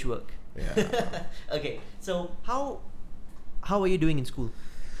 English work. Yeah. Okay, so how are you doing in school?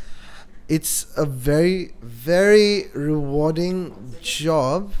 It's a very, very rewarding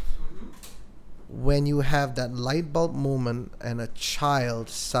job when you have that light bulb moment and a child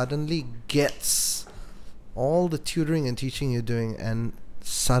suddenly gets all the tutoring and teaching you're doing and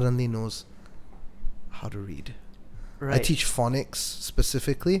suddenly knows how to read. Right. I teach phonics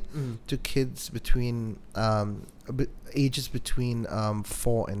specifically to kids between ages between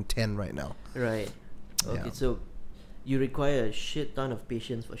 4 and 10 right now. Right. Okay, so you require a shit ton of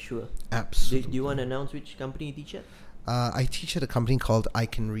patience for sure. Absolutely. Do you want to announce which company you teach at? I teach at a company called I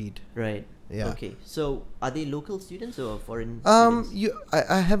Can Read. Right. Yeah. Okay. So are they local students or foreign students?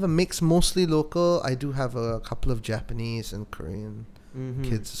 I have a mix, mostly local. I do have a couple of Japanese and Korean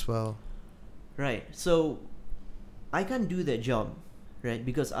kids as well. Right. So I can't do that job, right?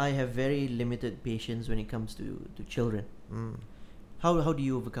 Because I have very limited patience when it comes to children. How do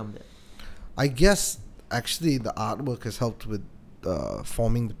you overcome that? I guess actually the artwork has helped with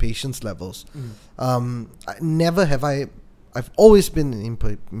forming the patience levels. I've always been an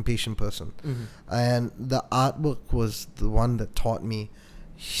impatient person, and the artwork was the one that taught me.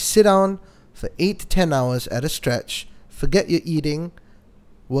 Sit down for 8 to 10 hours at a stretch, forget your eating,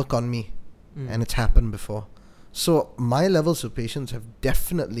 work on me, and it's happened before. So my levels of patience have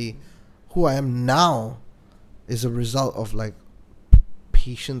definitely, who I am now, is a result of like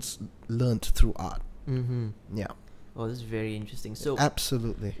patience learnt through art. Yeah. Oh, this is very interesting. So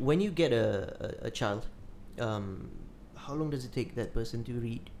absolutely. When you get a child, how long does it take that person to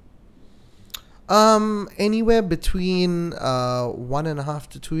read? Anywhere between 1.5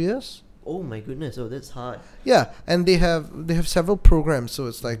 to 2 years. Oh my goodness! Oh, that's hard. Yeah, and they have several programs, so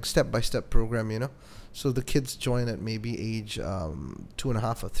it's like step-by-step program, you know. So the kids join at maybe age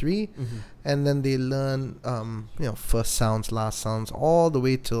 2.5 or 3, and then they learn you know, first sounds, last sounds, all the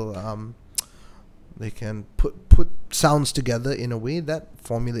way till they can put sounds together in a way that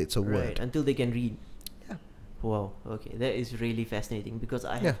formulates a word. Right, until they can read. Yeah. Wow. Okay, that is really fascinating, because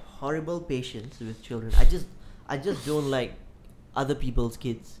I have horrible patience with children. I just don't like other people's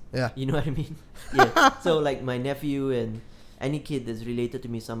kids. Yeah. You know what I mean? Yeah. So like my nephew and any kid that's related to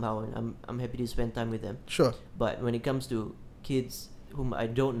me somehow, and I'm happy to spend time with them. Sure. But when it comes to kids whom I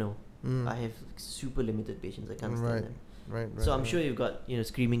don't know, I have super limited patience. I can't stand them. Right. So I'm sure you've got, you know,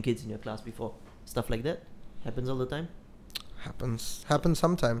 screaming kids in your class before. Stuff like that happens all the time. Happens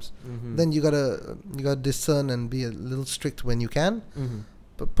sometimes. Then you gotta discern and be a little strict when you can,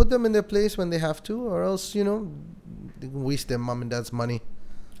 but put them in their place when they have to, or else, you know, they can waste their mom and dad's money.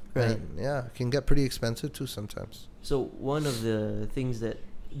 Right. And, yeah, it can get pretty expensive too sometimes. So one of the things that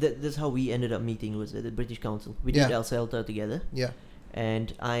that's how we ended up meeting, was at the British Council. We Yeah. did El Celta together, Yeah.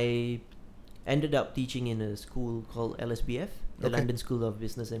 and I ended up teaching in a school called LSBF, the Okay. London School of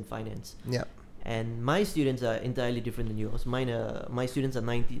Business and Finance. Yeah. And my students are entirely different than yours. My students are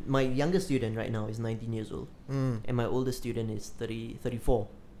 19. My youngest student right now is 19 years old, and my oldest student is 34.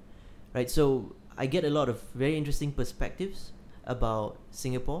 Right, so I get a lot of very interesting perspectives about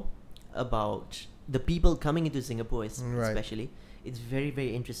Singapore, about the people coming into Singapore, Right. especially. It's very,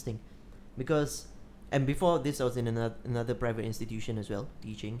 very interesting, because, and before this, I was in another private institution as well,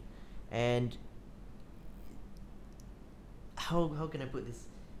 teaching, and how can I put this?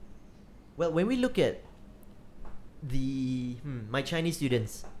 Well, when we look at my Chinese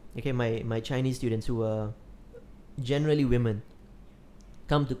students, okay, my Chinese students, who are generally women,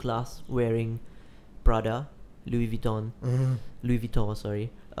 come to class wearing Prada, Louis Vuitton,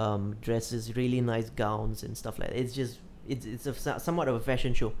 dresses, really nice gowns and stuff like that. It's just it's somewhat of a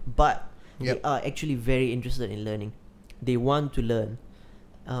fashion show, but Yep. they are actually very interested in learning. They want to learn,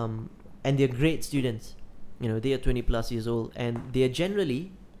 and they're great students. You know, they are 20 plus years old, and they are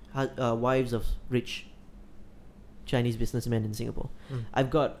generally wives of rich Chinese businessmen in Singapore. I've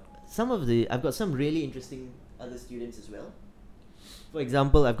got some really interesting other students as well. For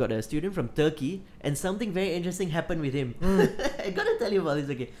example, I've got a student from Turkey, and something very interesting happened with him. I gotta tell you about this.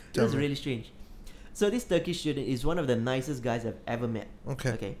 Okay, it Tell was me. really strange. So this Turkish student is one of the nicest guys I've ever met.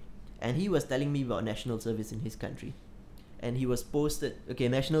 Okay. And he was telling me about national service in his country, and he was posted. Okay,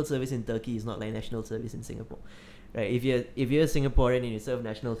 national service in Turkey is not like national service in Singapore, right? If you're a Singaporean and you serve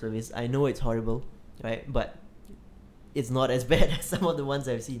national service, I know it's horrible, right? But it's not as bad as some of the ones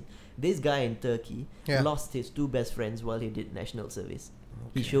I've seen. This guy in Turkey Yeah. lost his two best friends while he did national service.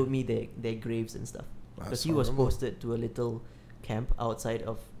 He Okay. showed me their graves and stuff, because That's he was horrible. posted to a little camp outside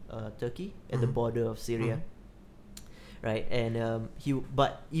of Turkey at the border of Syria, right? And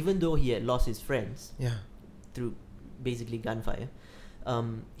but even though he had lost his friends Yeah. through basically gunfire,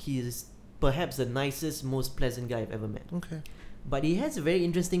 he is perhaps the nicest, most pleasant guy I've ever met. Okay. But he has a very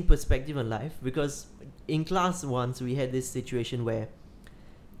interesting perspective on life, because in class once we had this situation where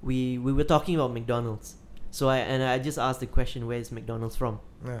we were talking about McDonald's. So I just asked the question, where is McDonald's from,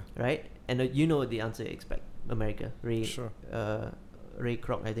 Yeah. right? And you know the answer. Expect America. Sure. Ray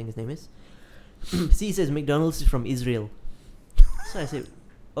Kroc, I think his name is. See, he says McDonald's is from Israel. So I said,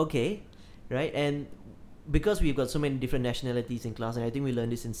 okay, right? And because we've got so many different nationalities in class, and I think we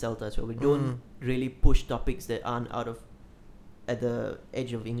learned this in CELTA as well, we don't really push topics that aren't at the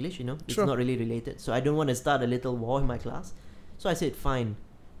edge of English, you know? It's Sure. not really related. So I don't want to start a little war in my class. So I said, fine.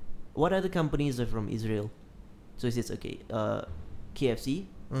 What other companies are from Israel? So he says, okay, KFC,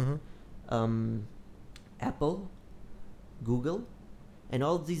 Apple, Google, and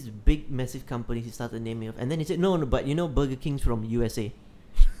all these big, massive companies he started naming off. And then he said, no, but you know Burger King's from USA.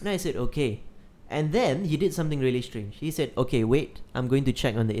 And I said, okay. And then he did something really strange. He said, okay, wait, I'm going to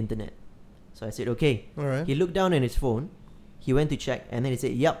check on the internet. So I said, okay. All right. He looked down on his phone. He went to check, and then he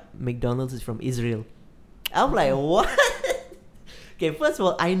said, yep, McDonald's is from Israel. I'm like, what? Okay, first of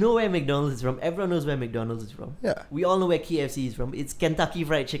all, I know where McDonald's is from. Everyone knows where McDonald's is from. Yeah. We all know where KFC is from. It's Kentucky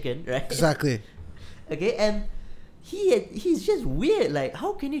Fried Chicken, right? Exactly. Okay, and he's just weird. Like,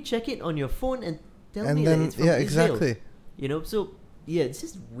 how can you check it on your phone and tell me And that then it's from yeah, Israel? exactly. You know, so yeah, it's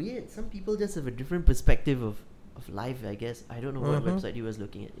just weird. Some people just have a different perspective of life, I guess. I don't know what website he was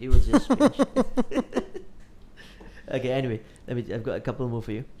looking at. It was just strange. Okay, anyway, I've got a couple more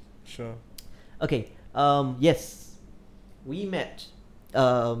for you. Sure. Okay, yes, we met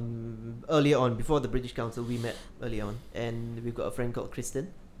earlier on, before the British Council. We met earlier on, and we've got a friend called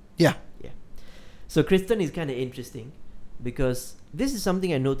Kristen. Yeah. So Kristen is kind of interesting, because this is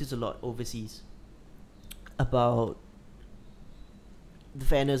something I notice a lot overseas about the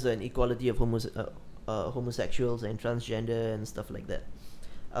fairness and equality of homosexuals and transgender and stuff like that.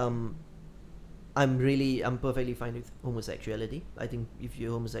 I'm perfectly fine with homosexuality. I think if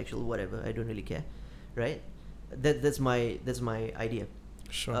you're homosexual, whatever, I don't really care, right? That's my idea.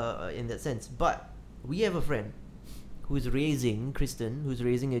 Sure. In that sense. But we have a friend Kristen, who's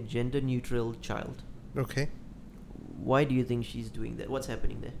raising a gender neutral child. Okay. Why do you think she's doing that? What's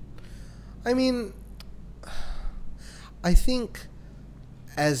happening there? I mean, I think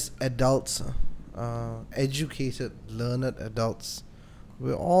as adults, educated, learned adults,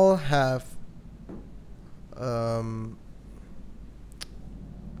 we all have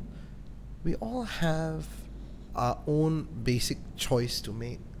our own basic choice to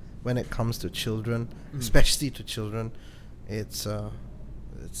make when it comes to children, especially to children. It's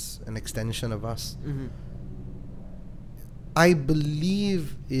an extension of us. I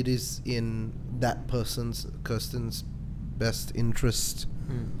believe it is in that Kirsten's best interest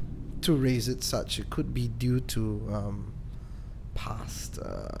to raise it such. It could be due to past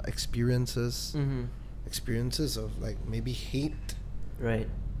experiences of like maybe hate, Right.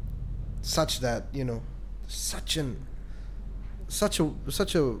 such that such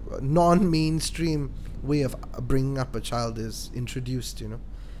a non-mainstream way of bringing up a child is introduced.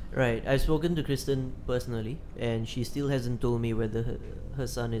 Right. I've spoken to Kristen personally, and she still hasn't told me whether her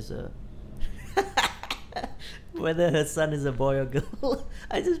son is a whether her son is a boy or girl.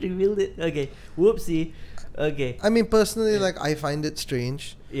 I just revealed it. Okay. Whoopsie. Okay. I mean, personally, like, I find it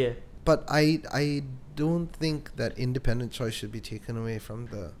strange, Yeah. but I don't think that independent choice should be taken away from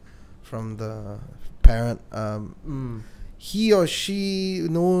the parent. He or she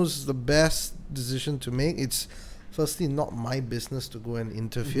knows the best decision to make. It's firstly not my business to go and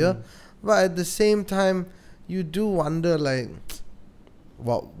interfere, but at the same time, you do wonder, like,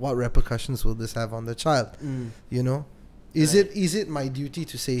 what repercussions will this have on the child? Is it my duty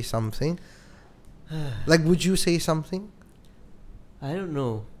to say something? Like, would you say something? I don't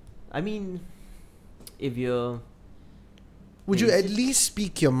know. I mean, if you're... Would you at least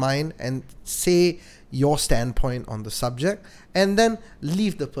speak your mind and say your standpoint on the subject, and then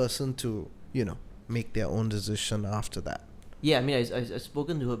leave the person to, make their own decision after that? Yeah, I mean, I've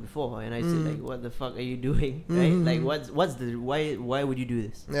spoken to her before, and I said, like, what the fuck are you doing? Right? Like, what's the... Why would you do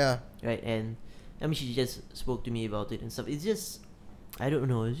this? Yeah. Right? And, I mean, she just spoke to me about it and stuff. It's just... I don't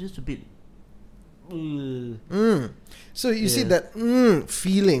know. It's just a bit... So you see that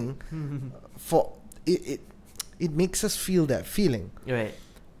feeling for it makes us feel that feeling. Right.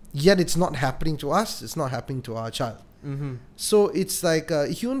 Yet it's not happening to us. It's not happening to our child. So it's like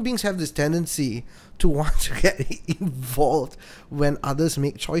human beings have this tendency to want to get involved when others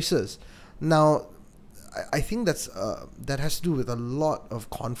make choices. Now, I think that has to do with a lot of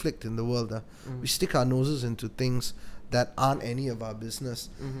conflict in the world. We stick our noses into things that aren't any of our business.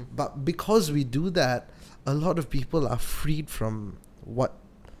 But because we do that, a lot of people are freed from what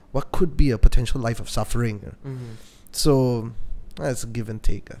could be a potential life of suffering. So that's a give and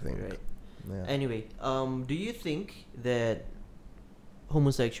take, I think. Right. Yeah. Anyway, do you think that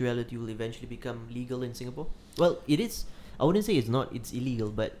homosexuality will eventually become legal in Singapore? Well, it is. I wouldn't say it's not. It's illegal,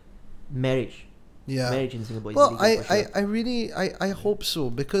 but marriage in Singapore is illegal. Well, I hope so,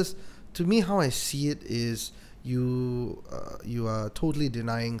 because to me, how I see it is you are totally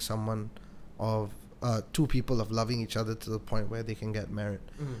denying someone of two people of loving each other to the point where they can get married.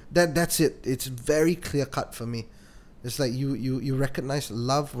 That's it. It's very clear cut for me. It's like you recognize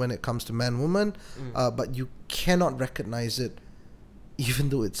love when it comes to man-woman, but you cannot recognize it even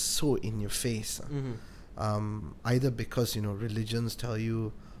though it's so in your face. Either because, religions tell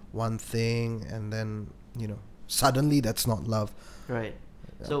you one thing and then, suddenly that's not love. Right.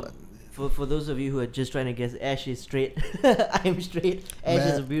 Yeah, so for those of you who are just trying to guess, Ash is straight. I'm straight.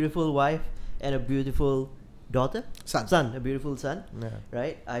 Ash is a beautiful wife and a beautiful daughter, son, a beautiful son. Yeah.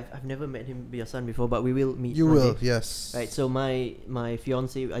 Right. I've never met him be a son before, but we will meet. You will, yes. Right. So my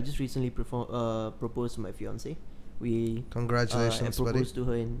fiance, I just recently proposed to my fiance. We congratulations, I proposed to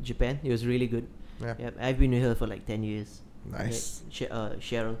her in Japan. It was really good. Yeah. I've been with her for like 10 years. Nice.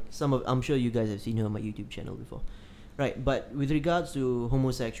 Cheryl. I'm sure you guys have seen her on my YouTube channel before. Right. But with regards to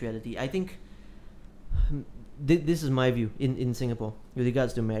homosexuality, I think this is my view in Singapore with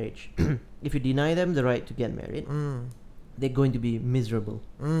regards to marriage. If you deny them the right to get married, they're going to be miserable.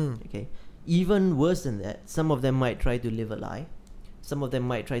 Okay. Even worse than that, some of them might try to live a lie. Some of them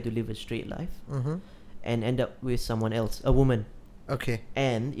might try to live a straight life and end up with someone else, a woman. Okay.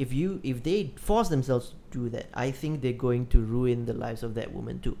 And if they force themselves to do that, I think they're going to ruin the lives of that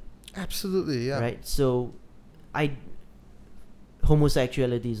woman too. Absolutely, yeah. Right. So,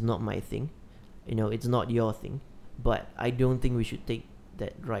 homosexuality is not my thing. It's not your thing. But I don't think we should take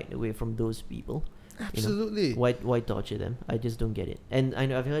that right away from those people. Absolutely. Why torture them? I just don't get it. And I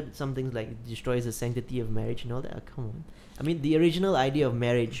know I've heard some things like it destroys the sanctity of marriage and all that. Come on. I mean, the original idea of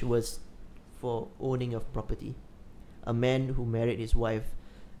marriage was for owning of property. A man who married his wife,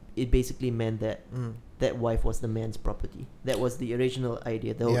 it basically meant that that wife was the man's property. That was the original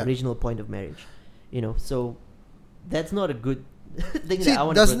idea, the original point of marriage. So that's not a good thing that I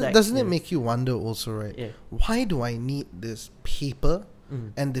want to protect. Doesn't it make you wonder also, right? Yeah. Why do I need this paper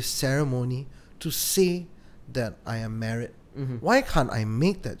and this ceremony to say that I am married? Why can't I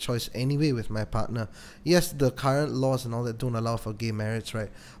make that choice anyway with my partner? Yes, the current laws and all that don't allow for gay marriage,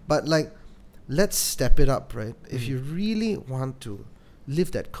 right? But like, let's step it up, right? If you really want to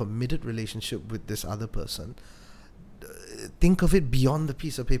live that committed relationship with this other person, think of it beyond the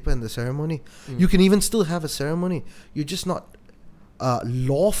piece of paper and the ceremony. You can even still have a ceremony. You're just not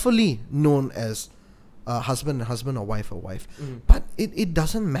lawfully known as husband or wife. But it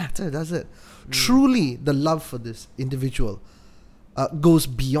doesn't matter, does it? Truly, the love for this individual goes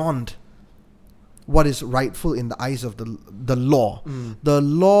beyond what is rightful in the eyes of the law. The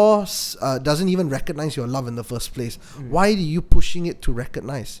law doesn't even recognize your love in the first place. Why are you pushing it to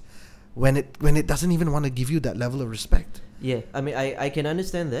recognize when it doesn't even want to give you that level of respect? Yeah, I mean, I can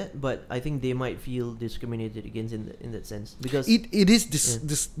understand that, but I think they might feel discriminated against in that sense, because it is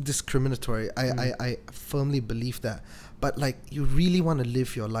discriminatory. I firmly believe that. But like, you really want to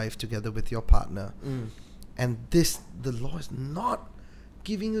live your life together with your partner, and the law is not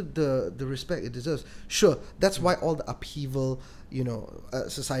giving you the respect it deserves. Sure, that's why all the upheaval,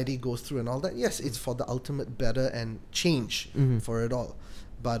 society goes through and all that. Yes, it's for the ultimate better and change for it all.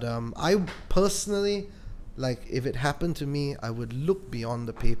 But I personally, like, if it happened to me, I would look beyond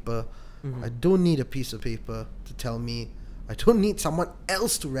the paper. I don't need a piece of paper to tell me. I don't need someone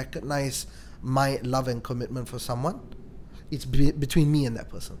else to recognize my love and commitment for someone. It's between me and that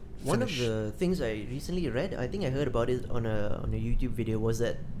person. One of the things I recently read, I think I heard about it on a YouTube video, was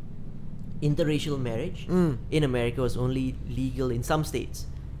that interracial marriage in America was only legal in some states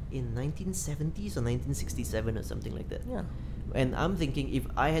in 1970s or 1967 or something like that. Yeah. And I'm thinking, if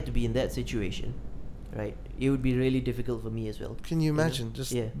I had to be in that situation, right, it would be really difficult for me as well. Can you imagine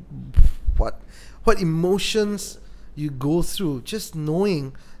what emotions you go through just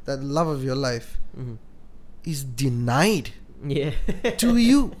knowing that the love of your life is denied to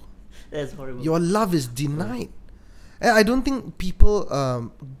you? That's horrible. Your love is denied. And I don't think people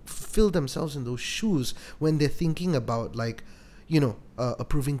fill themselves in those shoes when they're thinking about, like,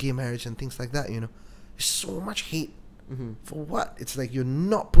 approving gay marriage and things like that. There's so much hate. For what? It's like you're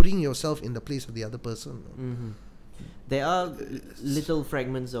not putting yourself in the place of the other person. There are little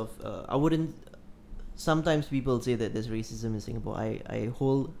fragments of I wouldn't. Sometimes people say that there's racism in Singapore. I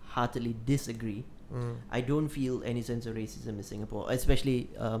wholeheartedly disagree. I don't feel any sense of racism in Singapore, especially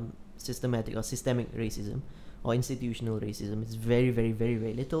systematic or systemic racism or institutional racism. It's very, very, very,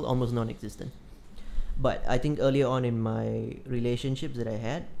 very little, almost non-existent. But I think earlier on in my relationships that I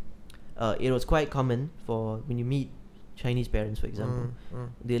had, it was quite common for when you meet Chinese parents, for example,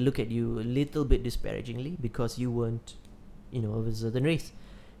 they look at you a little bit disparagingly because you weren't, of a certain race,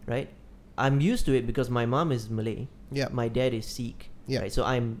 right? I'm used to it because my mom is Malay, my dad is Sikh, right? So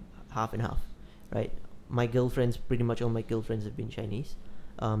I'm half and half, right? My girlfriends, pretty much all my girlfriends have been Chinese,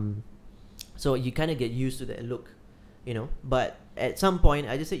 so you kind of get used to that look, But at some point,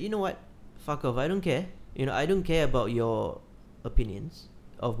 I just said, you know what, fuck off. I don't care. I don't care about your opinions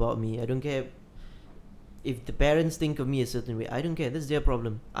about me. I don't care if the parents think of me a certain way. I don't care. That's their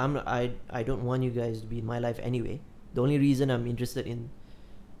problem. I don't want you guys to be in my life anyway. The only reason I'm interested in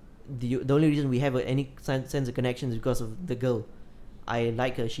the only reason we have any sense of connection is because of the girl. I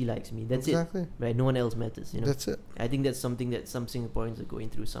like her, she likes me. That's it. Right? No one else matters. That's it. I think that's something that some Singaporeans are going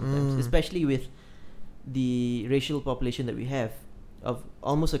through sometimes, especially with the racial population that we have, of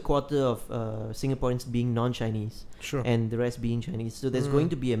almost a quarter of Singaporeans being non-Chinese, and the rest being Chinese. So there's going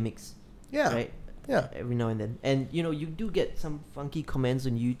to be a mix. Right? Yeah. Every now and then. And, you do get some funky comments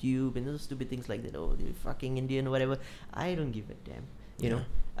on YouTube and those stupid things like that. Oh, you're fucking Indian or whatever. I don't give a damn. You know?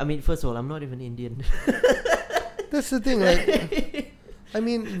 I mean, first of all, I'm not even Indian. That's the thing. Like, I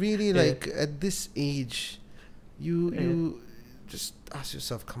mean, really, like, at this age, you just ask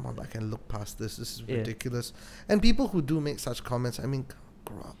yourself, come on, I can look past this. This is ridiculous. And people who do make such comments, I mean,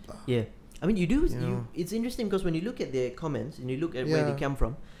 grow up. Yeah. I mean, you do. It's interesting because when you look at their comments and you look at where they come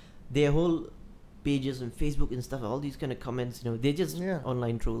from, their whole pages on Facebook and stuff, all these kind of comments, they're just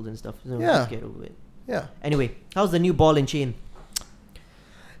online trolls and stuff. Just get over it. Yeah. Anyway, how's the new ball and chain?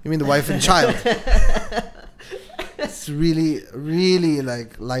 You mean the wife and child? It's really, really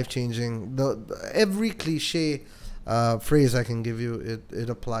like life-changing. Every cliche phrase I can give you, it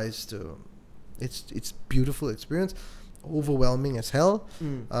applies to. It's beautiful experience, overwhelming as hell.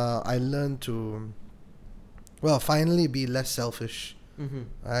 I learned to, finally be less selfish.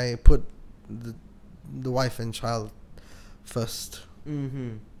 I put the wife and child first.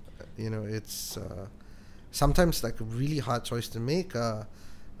 It's sometimes like a really hard choice to make.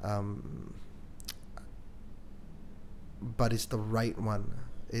 But it's the right one.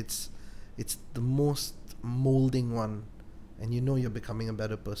 It's the most molding one, and you're becoming a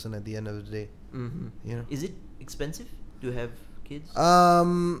better person at the end of the day. Is it expensive to have kids?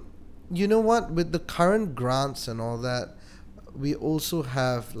 You know what? With the current grants and all that, we also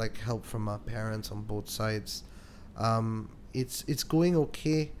have like help from our parents on both sides. It's going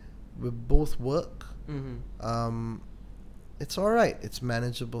okay. We both work. It's all right. It's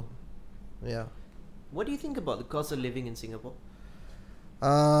manageable. Yeah. What do you think about the cost of living in Singapore?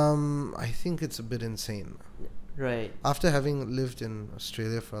 I think it's a bit insane. Right. After having lived in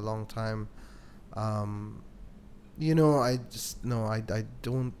Australia for a long time, you know, I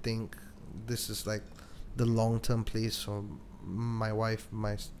don't think this is like the long-term place for my wife,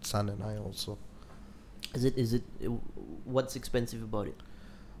 my son, and I also. Is it what's expensive about it?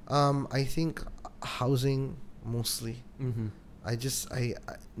 I think housing mostly. Mm-hmm. I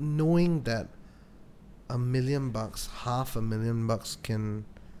knowing that $1 million, $500,000 can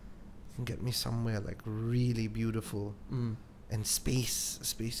get me somewhere like really beautiful. And space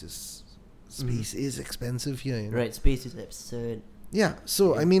is expensive here, you know? Right, space is absurd. Yeah,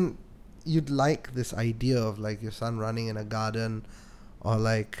 so Yeah. I mean, you'd like this idea of like your son running in a garden, or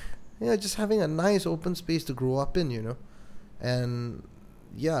like, yeah, just having a nice open space to grow up in, you know? And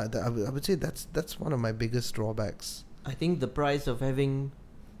yeah, I would say that's one of my biggest drawbacks. I think the price of having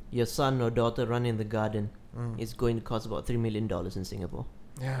your son or daughter run in the garden is going to cost about $3 million in Singapore.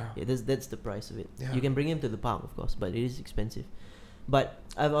 Yeah. Yeah, that's the price of it. Yeah. You can bring him to the park, of course, but it is expensive. But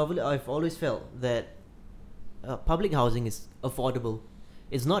I've always felt that public housing is affordable.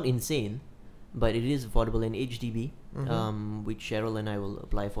 It's not insane, but it is affordable. In HDB, which Cheryl and I will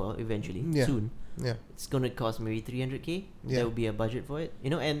apply for eventually soon. Yeah. It's gonna cost maybe 300K. Yeah. There will be a budget for it, you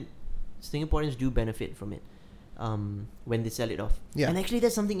know, and Singaporeans do benefit from it when they sell it off. Yeah. And actually,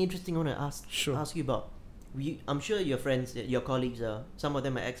 there's something interesting I want to ask you about. I'm sure your friends, your colleagues, some of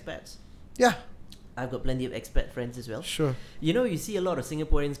them are expats. Yeah. I've got plenty of expat friends as well. Sure. You know, you see a lot of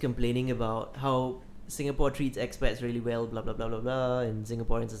Singaporeans complaining about how Singapore treats expats really well, blah blah blah blah blah, and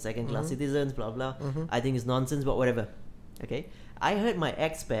Singaporeans are second-class citizens, blah blah. I think it's nonsense, but whatever. Okay, I heard my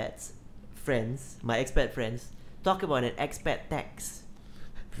expat friends, talk about an expat tax.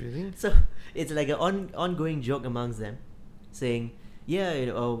 Really? So it's like an ongoing joke amongst them, saying, yeah, you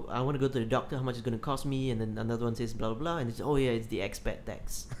know, oh, I want to go to the doctor, how much it's going to cost me, and then another one says blah blah blah, and it's, oh yeah, it's the expat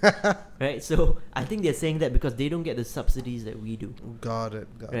tax. Right? So I think they're saying that because they don't get the subsidies that we do. Got it.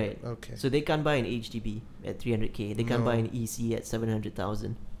 Right. Okay. So they can't buy an HDB at 300K. They can't buy an EC at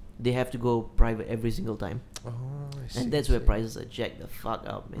 700,000. They have to go private every single time. Oh, I see. And that's where prices are jacked the fuck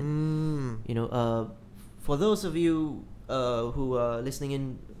up, man. You know, for those of you who are listening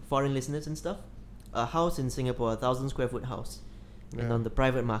in, foreign listeners and stuff, a house in Singapore, 1,000 square foot house, and on the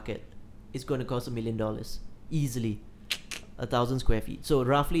private market, it's going to cost $1 million easily. 1,000 square feet. So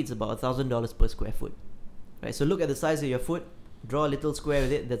roughly, it's about $1,000 per square foot. Right. So look at the size of your foot. Draw a little square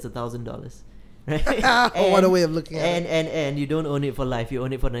with it. That's $1,000. Right. Oh, what a way of looking at it. And you don't own it for life. You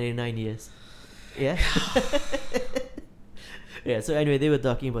own it for 99 years. Yeah. Yeah. So anyway, they were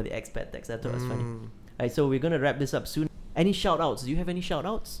talking about the expat tax. I thought it was funny. Alright. So we're gonna wrap this up soon. Any shout outs? Do you have any shout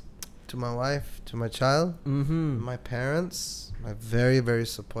outs? To my wife, to my child, my parents, my very, very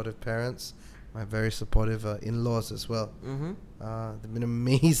supportive parents, my very supportive in-laws as well. They've been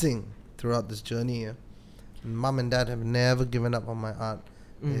amazing throughout this journey. Mom and dad have never given up on my art.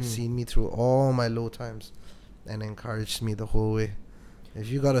 They've seen me through all my low times and encouraged me the whole way. If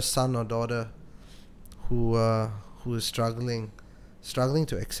you got a son or daughter who is struggling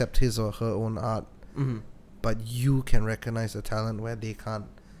to accept his or her own art, but you can recognize the talent where they can't,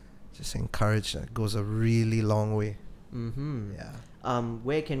 just encourage. That goes a really long way. Yeah.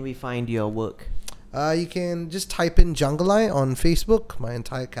 Where can we find your work? You can just type in Jungle Eye on Facebook. My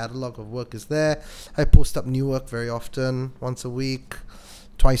entire catalog of work is there. I post up new work very often, once a week,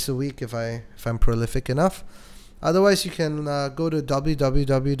 twice a week if I'm prolific enough. Otherwise, you can go to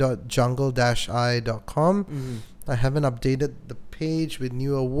www.jungle-eye.com. I haven't updated the page with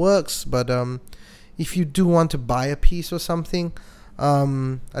newer works, but if you do want to buy a piece or something, I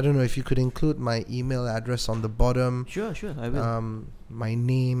don't know if you could include my email address on the bottom. Sure, I will. My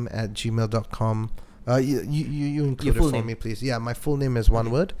name at gmail.com. You include it for name. me, please. Yeah, my full name is one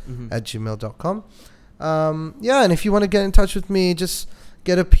word at gmail.com. Yeah, and if you want to get in touch with me, just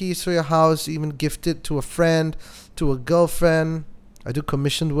get a piece for your house, even gift it to a friend, to a girlfriend. I do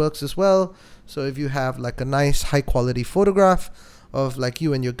commissioned works as well. So if you have like a nice high quality photograph of like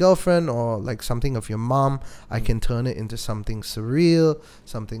you and your girlfriend, or like something of your mom, I can turn it into something surreal,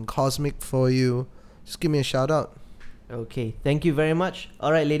 something cosmic for you. Just give me a shout out. Okay, thank you very much.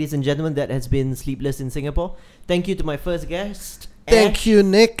 All right, ladies and gentlemen, that has been Sleepless in Singapore. Thank you to my first guest. Thank Ash. you,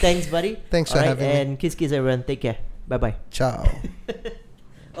 Nick. Thanks, buddy. Thanks for having me. And kiss everyone. Take care. Bye-bye. Ciao.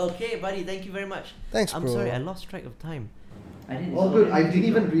 Okay, buddy. Thank you very much. Thanks, I'm bro. sorry, I lost track of time. All good. I didn't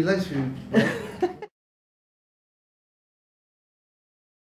even realize we